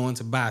something, but going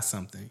to buy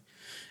something.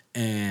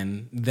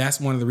 And that's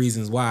one of the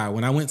reasons why.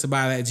 When I went to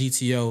buy that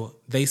GTO,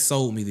 they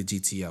sold me the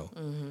GTO.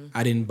 Mm-hmm.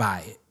 I didn't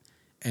buy it.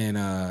 And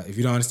if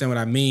you don't understand what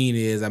I mean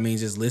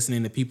just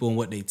listening to people and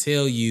what they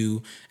tell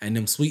you and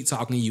them sweet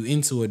talking you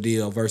into a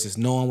deal versus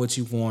knowing what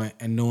you want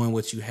and knowing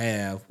what you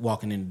have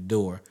walking in the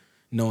door,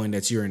 knowing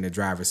that you're in the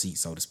driver's seat,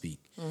 so to speak.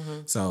 Mm-hmm.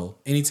 So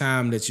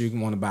anytime that you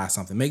want to buy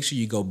something, make sure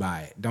you go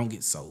buy it. Don't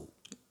get sold.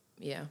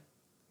 Yeah,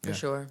 for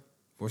sure.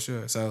 For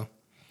sure. So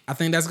I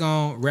think that's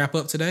going to wrap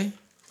up today.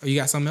 Oh, you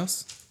got something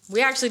else?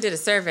 We actually did a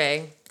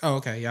survey. Oh,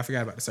 okay. Yeah, I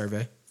forgot about the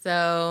survey.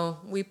 So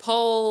we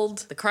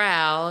polled the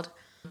crowd.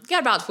 We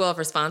got about 12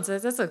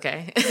 responses. That's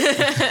okay.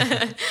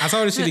 I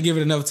told her she to give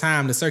it enough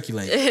time to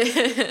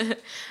circulate.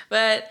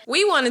 But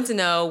we wanted to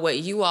know what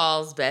you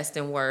all's best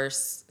and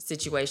worst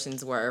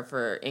situations were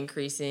for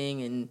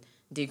increasing and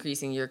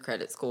decreasing your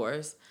credit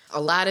scores.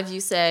 A lot of you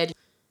said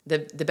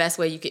the best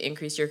way you could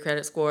increase your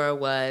credit score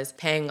was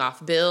paying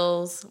off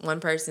bills. One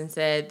person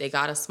said they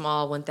got a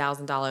small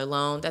 $1,000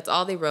 loan. That's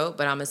all they wrote,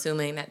 but I'm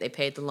assuming that they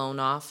paid the loan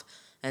off.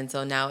 And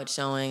so now it's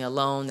showing a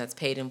loan that's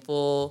paid in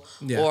full,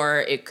 or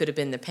it could have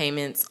been the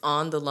payments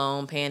on the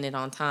loan, paying it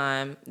on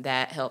time,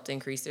 that helped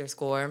increase their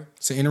score.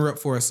 To interrupt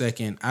for a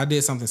second, I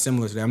did something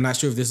similar to that. I'm not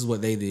sure if this is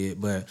what they did,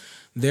 but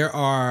there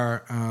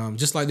are,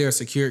 just like there are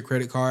secured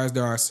credit cards,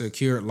 there are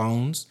secured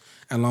loans,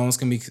 and loans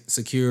can be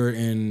secured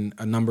in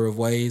a number of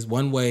ways.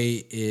 One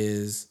way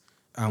is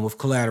with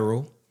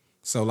collateral.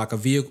 So like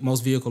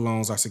most vehicle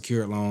loans are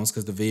secured loans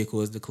because the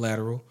vehicle is the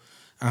collateral.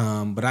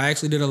 But I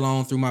actually did a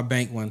loan through my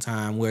bank one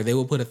time where they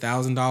would put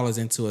 $1,000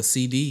 into a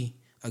CD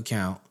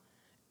account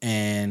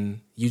and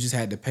you just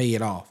had to pay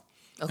it off.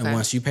 Okay. And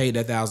once you paid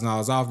that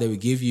 $1,000 off, they would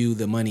give you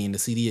the money in the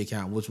CD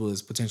account, which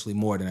was potentially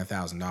more than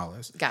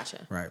 $1,000.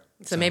 Gotcha. Right.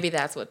 So maybe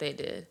that's what they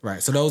did.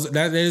 Right. So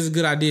that is a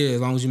good idea as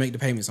long as you make the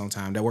payments on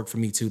time. That worked for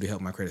me too to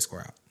help my credit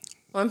score out.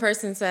 One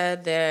person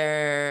said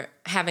they're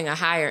having a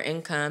higher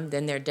income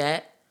than their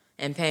debt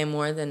and paying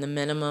more than the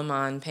minimum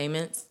on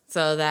payments.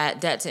 So that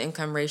debt to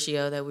income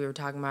ratio that we were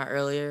talking about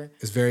earlier.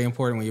 It's very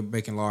important when you're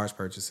making large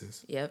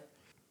purchases. Yep.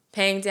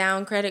 Paying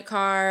down credit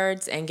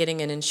cards and getting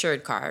an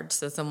insured card.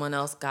 So someone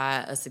else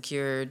got a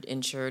secured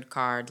insured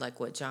card like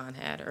what John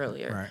had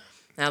earlier. Right.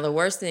 Now the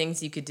worst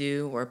things you could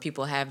do or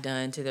people have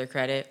done to their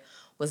credit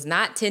was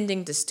not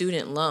tending to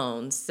student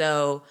loans.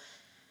 So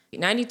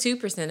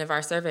 92% of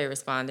our survey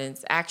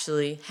respondents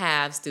actually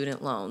have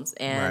student loans.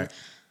 And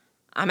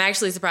I'm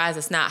actually surprised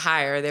it's not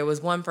higher. There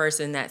was one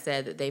person that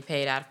said that they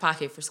paid out of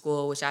pocket for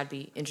school, which I'd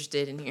be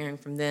interested in hearing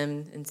from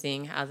them and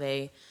seeing how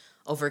they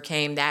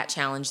overcame that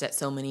challenge that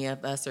so many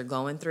of us are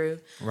going through.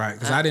 Right,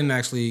 because I didn't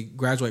actually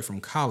graduate from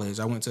college.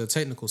 I went to a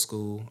technical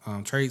school,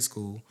 trade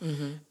school,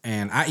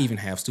 and I even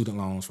have student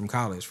loans from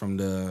college from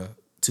the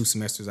 2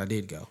 semesters I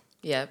did go.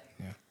 Yep.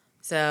 Yeah.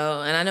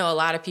 So, and I know a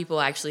lot of people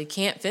actually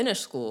can't finish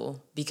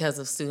school because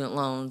of student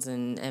loans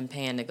and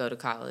paying to go to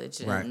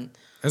college. And right.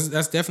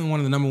 That's definitely one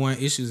of the number one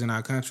issues in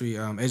our country.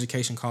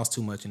 Education costs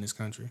too much in this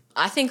country.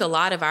 I think a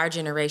lot of our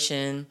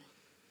generation,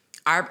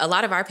 a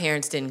lot of our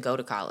parents didn't go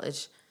to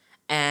college.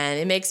 And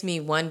it makes me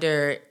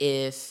wonder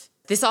if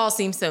this all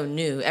seems so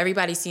new.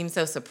 Everybody seems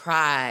so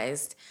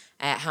surprised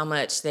at how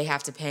much they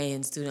have to pay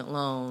in student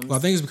loans. Well,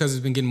 I think it's because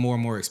it's been getting more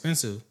and more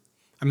expensive.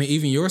 I mean,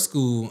 even your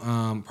school,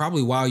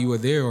 probably while you were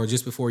there or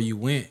just before you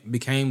went,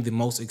 became the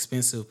most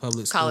expensive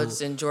public school.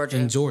 College in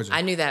Georgia.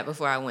 I knew that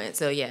before I went.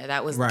 So, yeah,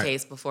 that was the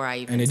case before I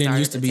even started. And it didn't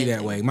used to be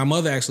that way. My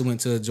mother actually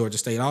went to Georgia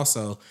State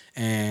also.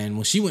 And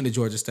when she went to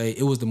Georgia State,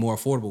 it was the more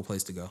affordable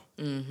place to go.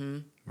 Mm-hmm.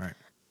 Right.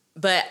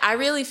 But I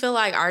really feel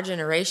like our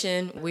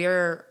generation, we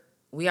are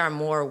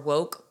more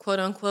woke, quote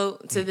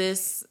unquote, to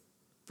this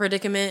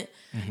predicament.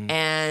 Mm-hmm.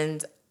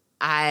 And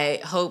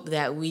I hope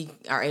that we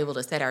are able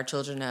to set our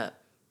children up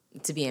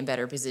to be in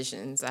better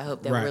positions. I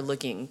hope that we're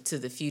looking to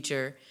the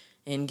future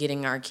and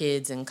getting our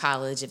kids in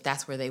college if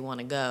that's where they want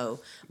to go,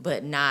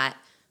 but not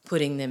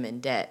putting them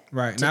in debt.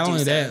 Right. Not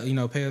only that,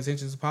 pay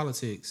attention to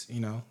politics.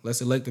 Let's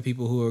elect the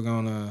people who are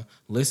going to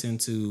listen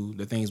to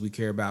the things we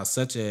care about,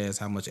 such as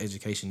how much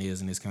education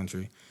is in this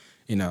country.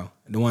 The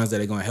ones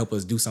that are going to help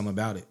us do something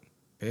about it.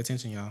 Pay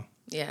attention, y'all.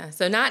 Yeah.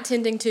 So not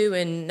tending to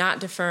and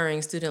not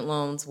deferring student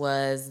loans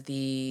was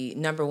the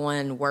number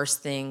one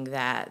worst thing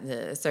that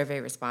the survey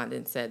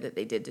respondents said that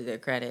they did to their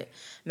credit.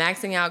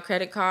 Maxing out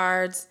credit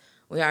cards,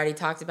 we already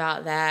talked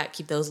about that.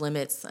 Keep those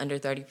limits under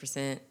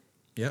 30%.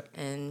 Yep.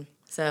 And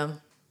so.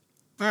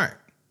 All right.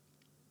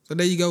 So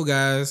there you go,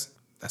 guys.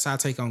 That's our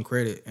take on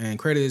credit. And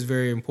credit is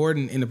very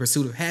important in the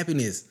pursuit of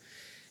happiness.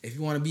 If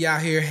you want to be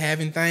out here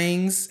having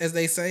things, as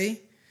they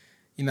say,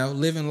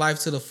 living life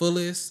to the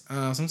fullest,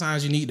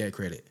 sometimes you need that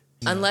credit.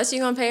 Unless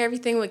you're going to pay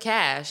everything with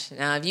cash.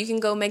 Now, if you can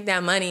go make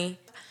that money.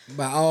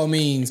 By all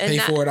means, pay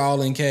for it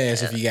all in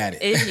cash if you got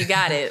it. If you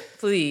got it,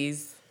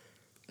 please.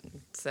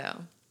 So.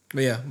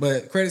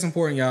 But credit's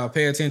important, y'all.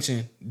 Pay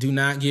attention. Do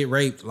not get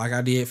raped like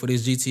I did for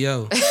this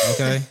GTO.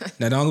 Okay?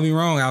 Now, don't get me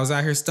wrong. I was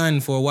out here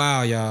stunning for a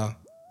while, y'all.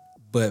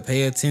 But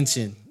pay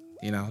attention.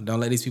 Don't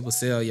let these people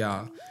sell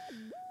y'all.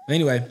 But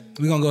anyway,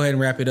 we're going to go ahead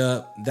and wrap it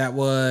up. That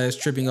was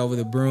Tripping Over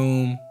the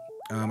Broom,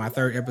 our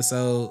third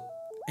episode.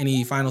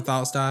 Any final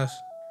thoughts, Dosh?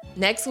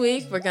 Next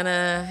week, we're going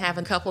to have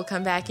a couple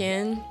come back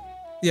in.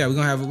 Yeah, we're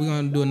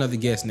gonna do another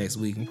guest next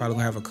week. We're probably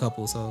going to have a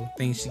couple, so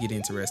things should get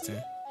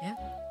interesting. Yeah.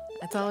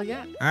 That's all I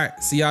got. All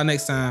right. See y'all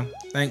next time.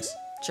 Thanks.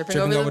 Tripping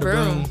over the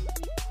broom.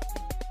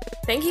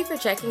 Thank you for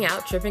checking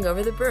out Tripping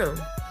Over the Broom.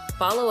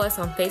 Follow us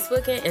on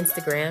Facebook and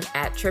Instagram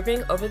at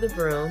Tripping Over the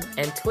Broom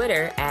and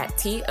Twitter at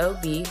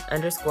TOB_podcast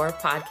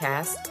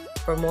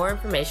for more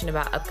information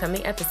about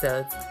upcoming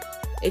episodes.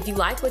 If you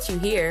like what you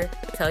hear,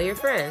 tell your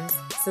friends.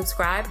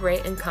 Subscribe,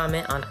 rate, and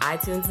comment on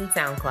iTunes and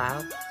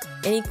SoundCloud.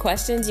 Any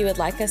questions you would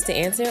like us to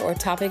answer or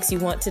topics you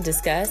want to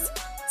discuss,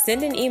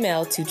 send an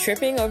email to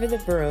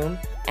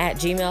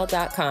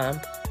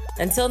trippingOverTheBroom@gmail.com.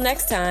 Until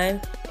next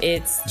time,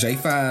 it's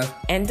J5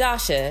 and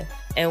Dacia,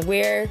 and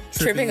we're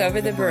Tripping Over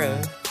the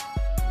Broom.